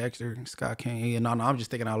 Dexter Scott King. Yeah, no, I'm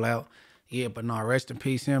just thinking out loud. Yeah, but no, rest in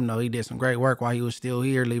peace him. No, he did some great work while he was still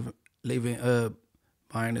here, leaving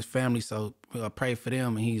behind his family. So I pray for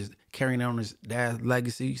them, and he's carrying on his dad's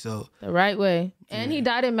legacy. So the right way. And he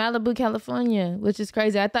died in Malibu, California, which is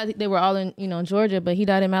crazy. I thought they were all in Georgia, but he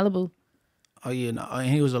died in Malibu. Oh yeah, no, and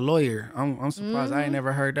he was a lawyer. I'm surprised. I ain't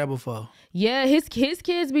never heard that before. Yeah, his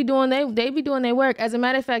kids be doing they be doing their work. As a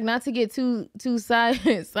matter of fact, not to get too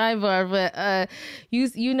sidebar, but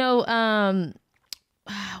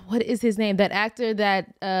what is his name? That actor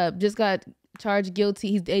that just got charged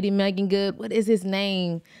guilty. He's dating Megan Good. What is his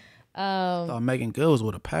name? I thought Megan Good was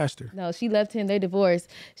with a pastor. No, she left him. They divorced.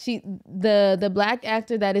 The black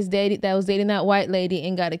actor that was dating that white lady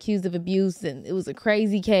and got accused of abuse, and it was a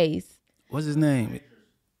crazy case. What's his name?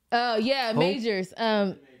 Oh yeah, Majors.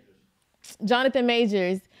 Jonathan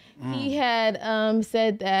Majors. He had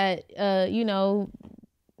said that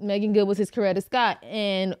Megan Good was his Coretta Scott,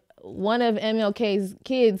 and one of MLK's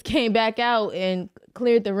kids came back out and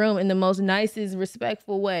cleared the room in the most nicest,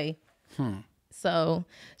 respectful way. So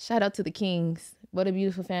shout out to the Kings. What a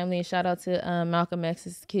beautiful family. And shout out to Malcolm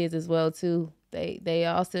X's kids as well too. They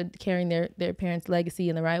also carrying their parents' legacy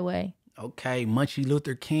in the right way. Okay, Munchie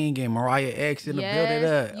Luther King and Mariah X in the building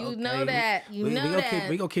up. You know that.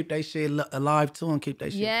 We gonna keep that shit alive too and keep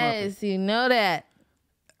that shit pumping. Yes, you know that.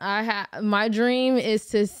 My dream is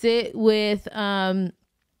to sit with Ilyasa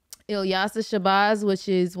Shabazz, which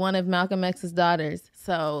is one of Malcolm X's daughters.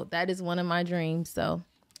 So that is one of my dreams. So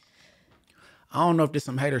I don't know if this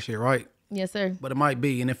some hater shit, right? Yes, sir. But it might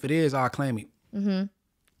be, and if it is, I'll claim it. When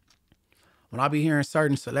I be hearing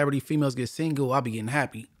certain celebrity females get single, I be getting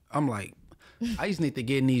happy. I'm like, I just need to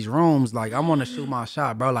get in these rooms. Like, I want to shoot my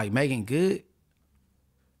shot, bro. Like, Megan Good.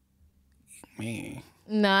 Man.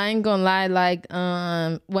 No, I ain't gonna lie. Like,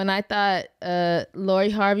 when I thought Lori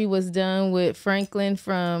Harvey was done with Franklin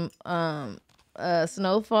from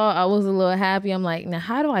Snowfall, I was a little happy. I'm like, now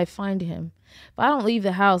how do I find him? If I don't leave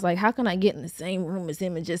the house, like, how can I get in the same room as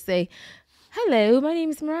him and just say, "Hello, my name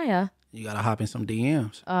is Mariah"? You gotta hop in some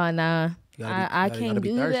DMs. Oh, nah. I can't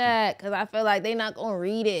do that because I feel like they not gonna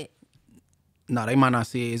read it. No, they might not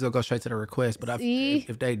see it. It's gonna go straight to the request. But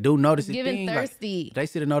if they do notice it, giving thirsty. Like, if they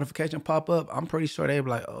see the notification pop up, I'm pretty sure they be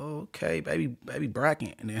like, oh, okay, baby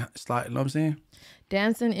Bracken, and then slide. You know what I'm saying?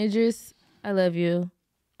 Dancing Idris, I love you.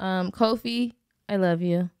 Kofi, I love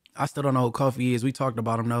you. I still don't know who Kofi is. We talked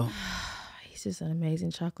about him though. He's just an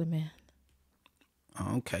amazing chocolate man.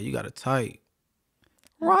 Okay, you got a type.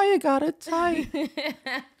 Raya got a type.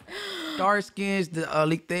 Dark skins, the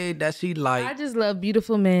only thing that she like. I just love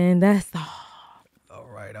beautiful men. That's all.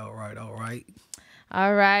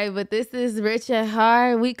 All right, but this is Rich at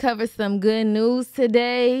Heart. We covered some good news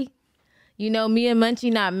today. You know, me and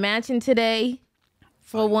Munchie not matching today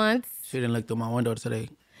for once. She didn't look through my window today.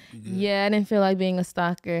 Yeah, I didn't feel like being a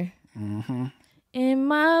stalker. Mm-hmm. In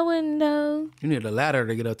my window. You need a ladder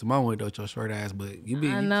to get up to my window with your short ass, but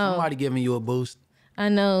I know. Somebody giving you a boost. I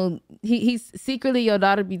know. He's secretly, your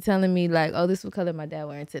daughter be telling me like, oh, this is what color my dad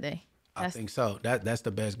wearing today. I think so. That's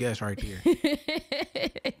the best guess right there.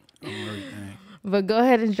 But go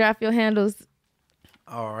ahead and drop your handles.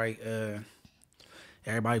 All right.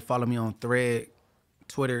 Everybody follow me on Thread,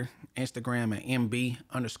 Twitter, Instagram at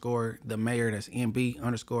MB_the mayor. That's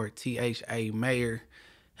MB_THA mayor.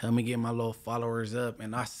 Help me get my little followers up.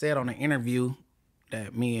 And I said on the interview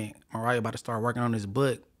that me and Mariah about to start working on this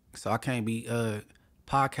book. So I can't be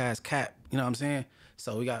podcast cap. You know what I'm saying?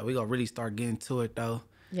 So we gonna really start getting to it though.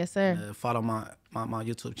 Yes, sir. Follow my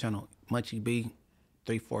YouTube channel, Munchie B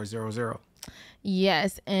 3400.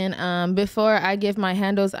 Yes, and before I give my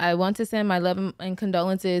handles, I want to send my love and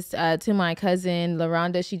condolences to my cousin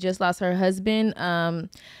LaRonda. She just lost her husband.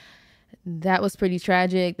 That was pretty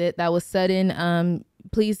tragic. That was sudden.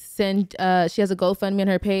 Please send, she has a GoFundMe on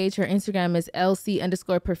her page. Her Instagram is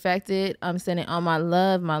LC_perfected. I'm sending all my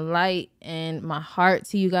love, my light, and my heart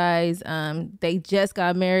to you guys. They just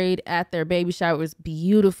got married at their baby shower. It was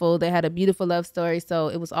beautiful. They had a beautiful love story. So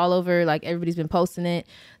it was all over, like everybody's been posting it.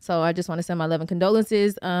 So I just want to send my love and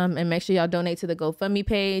condolences, and make sure y'all donate to the GoFundMe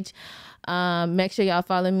page. Make sure y'all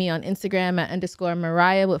follow me on Instagram at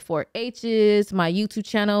 _Mariah with 4 H's. My YouTube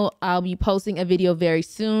channel, I'll be posting a video very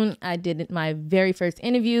soon. I did my very first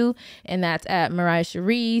interview, and that's at Mariah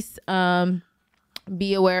Sharice.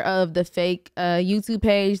 Be aware of the fake YouTube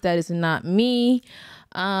page. That is not me.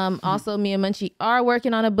 Also, me and Munchie are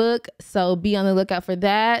working on a book, so be on the lookout for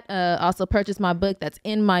that. Also purchase my book that's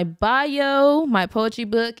in my bio, my poetry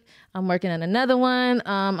book. I'm working on another one.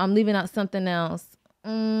 I'm leaving out something else.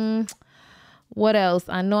 What else?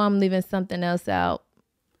 I know I'm leaving something else out.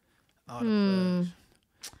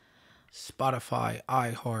 Spotify,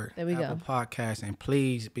 iHeart, Apple Podcasts, and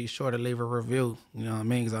please be sure to leave a review. You know what I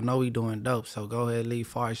mean? Because I know we doing dope, so go ahead and leave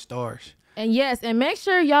 5 stars. And yes, and make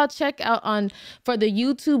sure y'all check out for the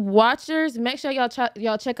YouTube watchers. Make sure y'all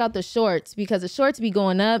check out the shorts, because the shorts be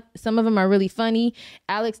going up. Some of them are really funny.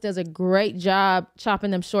 Alex does a great job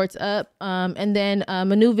chopping them shorts up. And then a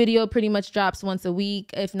new video pretty much drops once a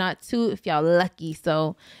week, if not 2, if y'all lucky.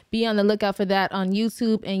 So be on the lookout for that on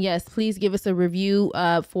YouTube. And yes, please give us a review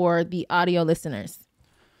for the audio listeners.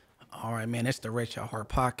 All right, man, it's the Rich at Heart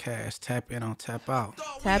podcast. Tap in, don't tap out.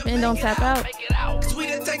 Tap in, don't tap out. Cause we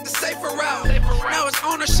didn't take the safer route. Now it's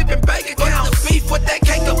ownership and bank accounts. What's the beef, what that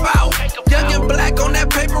cake about? Young and black on that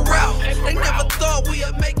paper route. They never thought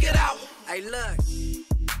we'd make it out. Hey, look.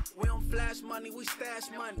 We don't flash money, we stash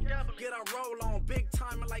money. Get our roll on, big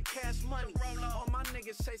time like cash money. All my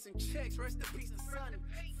niggas chasing checks, rest in peace to Sonny.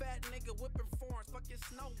 Fat nigga whipping forms, fuck your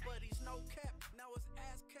snow buddies, no cap. Now it's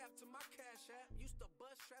ass cap to my cash app. Used to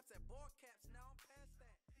bust straps at bar caps, now I'm